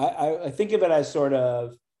think of it as sort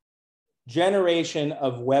of generation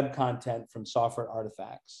of web content from software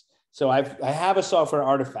artifacts. So I have a software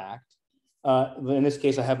artifact. In this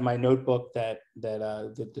case, I have my notebook that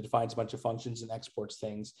defines a bunch of functions and exports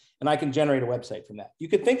things, and I can generate a website from that. You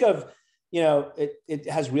could think of, you know, it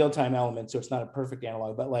has real-time elements, so it's not a perfect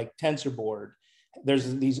analog, but like TensorBoard,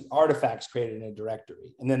 there's these artifacts created in a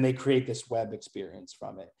directory, and then they create this web experience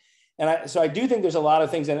from it. And so I do think there's a lot of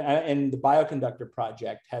things, and the Bioconductor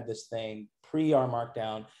project had this thing pre-R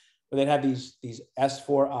Markdown, where they'd have these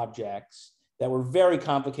S4 objects that were very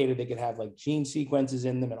complicated. They could have like gene sequences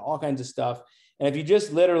in them and all kinds of stuff. And if you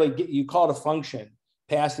just literally you call it a function,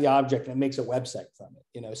 pass the object, and it makes a website from it.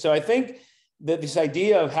 You know, so I think that this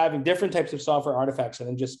idea of having different types of software artifacts and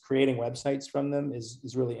then just creating websites from them is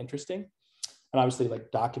really interesting. And obviously,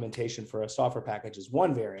 like documentation for a software package is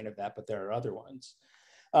one variant of that, but there are other ones.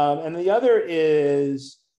 And the other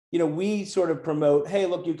is, you know, we sort of promote, hey,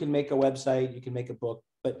 look, you can make a website, you can make a book,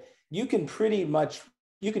 but you can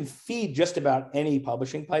you can feed just about any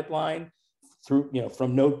publishing pipeline through, you know,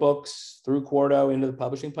 from notebooks through Quarto into the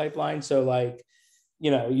publishing pipeline. So like,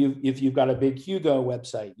 you know, if you've got a big Hugo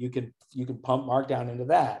website, you can pump Markdown into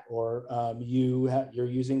that, or you're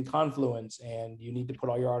using Confluence and you need to put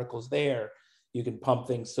all your articles there, you can pump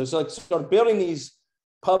things. So it's like sort of building these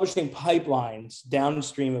publishing pipelines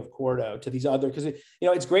downstream of Quarto to these other, because you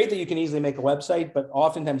know, it's great that you can easily make a website, but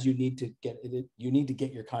oftentimes you need to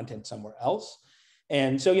get your content somewhere else.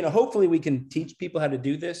 And so, you know, hopefully we can teach people how to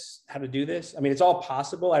do this. I mean, it's all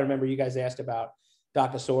possible. I remember you guys asked about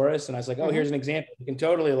Docosaurus, and I was like, oh, here's an example. You can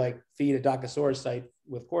totally like feed a Docosaurus site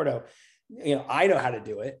with Quarto. You know, I know how to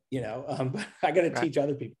do it, you know, but I got to teach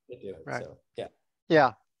other people to do it. Right. So,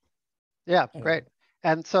 yeah, great.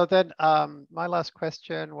 And so then my last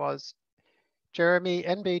question was, Jeremy,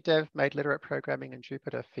 NBDev made literate programming in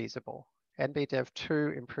Jupyter feasible.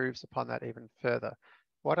 NBDev2 improves upon that even further.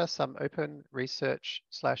 What are some open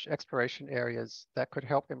research/exploration areas that could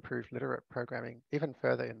help improve literate programming even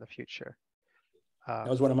further in the future? That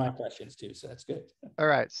was one of my questions too, so that's good. All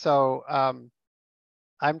right, so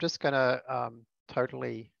I'm just gonna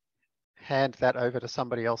totally hand that over to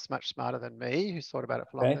somebody else much smarter than me, who's thought about it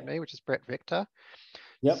for longer than me, which is Brett Victor.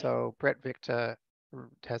 Yep. So Brett Victor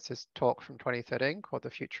has this talk from 2013 called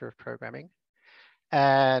The Future of Programming.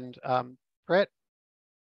 And Brett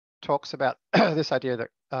talks about this idea that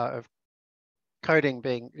of coding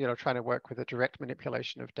being, you know, trying to work with a direct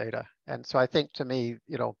manipulation of data. And so I think, to me,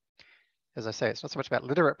 you know, as I say, it's not so much about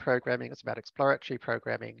literate programming, it's about exploratory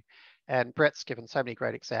programming. And Brett's given so many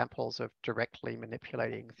great examples of directly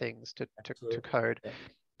manipulating things to code. Yeah.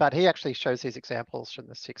 But he actually shows these examples from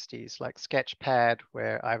the 60s, like Sketchpad,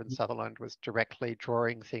 where Ivan Sutherland was directly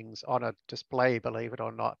drawing things on a display, believe it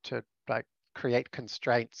or not, to like create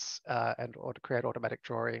constraints or to create automatic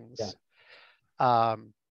drawings. Yeah.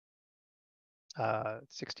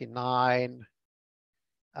 69,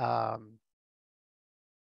 a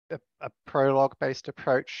prologue-based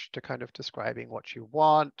approach to kind of describing what you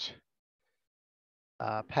want,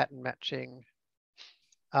 pattern matching.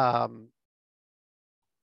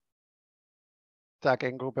 Doug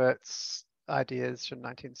Engelbert's ideas from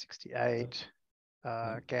 1968.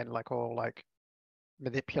 Again, like all like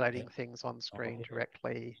manipulating things on screen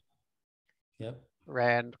directly. Yep.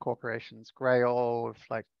 Rand Corporation's Grail of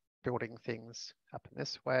like building things up in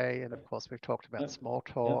this way. And of course, we've talked about small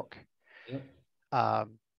talk. Yep.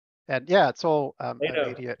 And yeah, it's all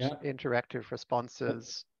immediate interactive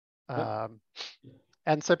responses. And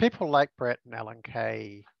so people like Brett and Alan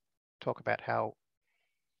Kay talk about how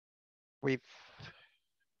we've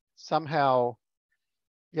somehow,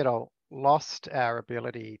 you know, lost our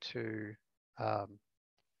ability to,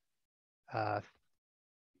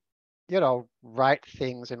 you know, write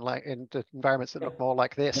things in environments that look more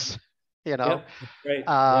like this, you know. Right.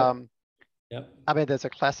 I mean, there's a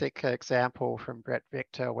classic example from Brett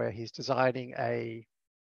Victor where he's designing a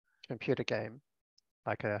computer game,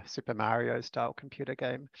 like a Super Mario style computer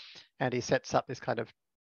game. And he sets up this kind of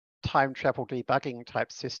time travel debugging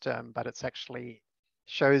type system, but it's actually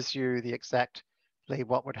shows you the exactly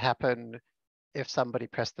what would happen if somebody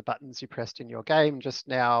pressed the buttons you pressed in your game just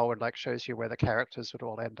now, and like shows you where the characters would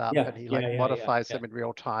all end up. And he modifies them in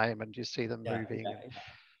real time, and you see them moving.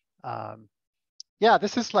 Yeah,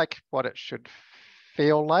 this is like what it should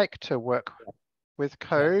feel like to work with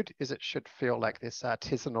code. Is it should feel like this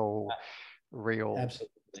artisanal, real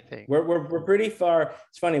thing. We're pretty far.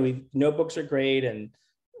 It's funny. Notebooks are great, and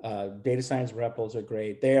data science repos are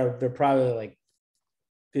great. They're probably like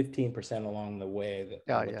 15% along the way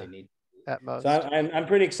that what they need. At most. So I'm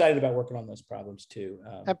pretty excited about working on those problems too.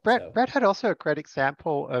 And Brett had also a great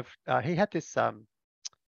example of he had this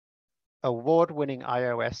award-winning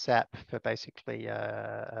iOS app for basically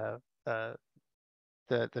the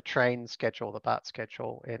train schedule, the BART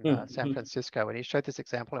schedule in San Francisco, and he showed this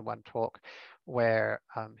example in one talk where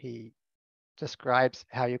he describes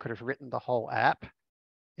how you could have written the whole app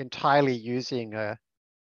entirely using a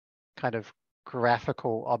kind of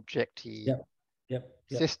graphical object-y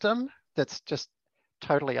system that's just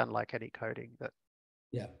totally unlike any coding that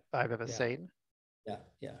I've ever seen. Yeah.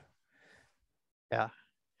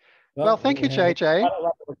 Well, thank you, JJ.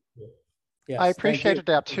 I appreciated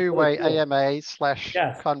our two-way AMA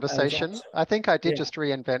 / conversation. Awesome. I think I did just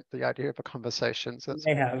reinvent the idea of a conversation. So you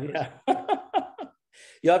may have,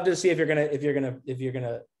 You'll have to see if you're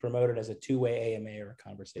gonna promote it as a two-way AMA or a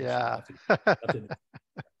conversation.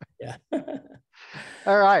 Yeah.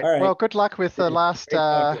 All right. Well, good luck with the last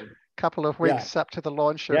couple of weeks up to the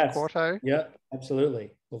launch of Quarto. Yeah,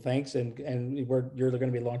 absolutely. Well, thanks, and you're going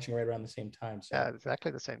to be launching right around the same time. So yeah,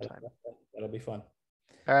 exactly the same time. That'll be fun.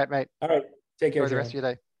 All right, mate. All right. Take care. Enjoy the rest of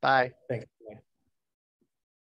your day. Bye. Thanks.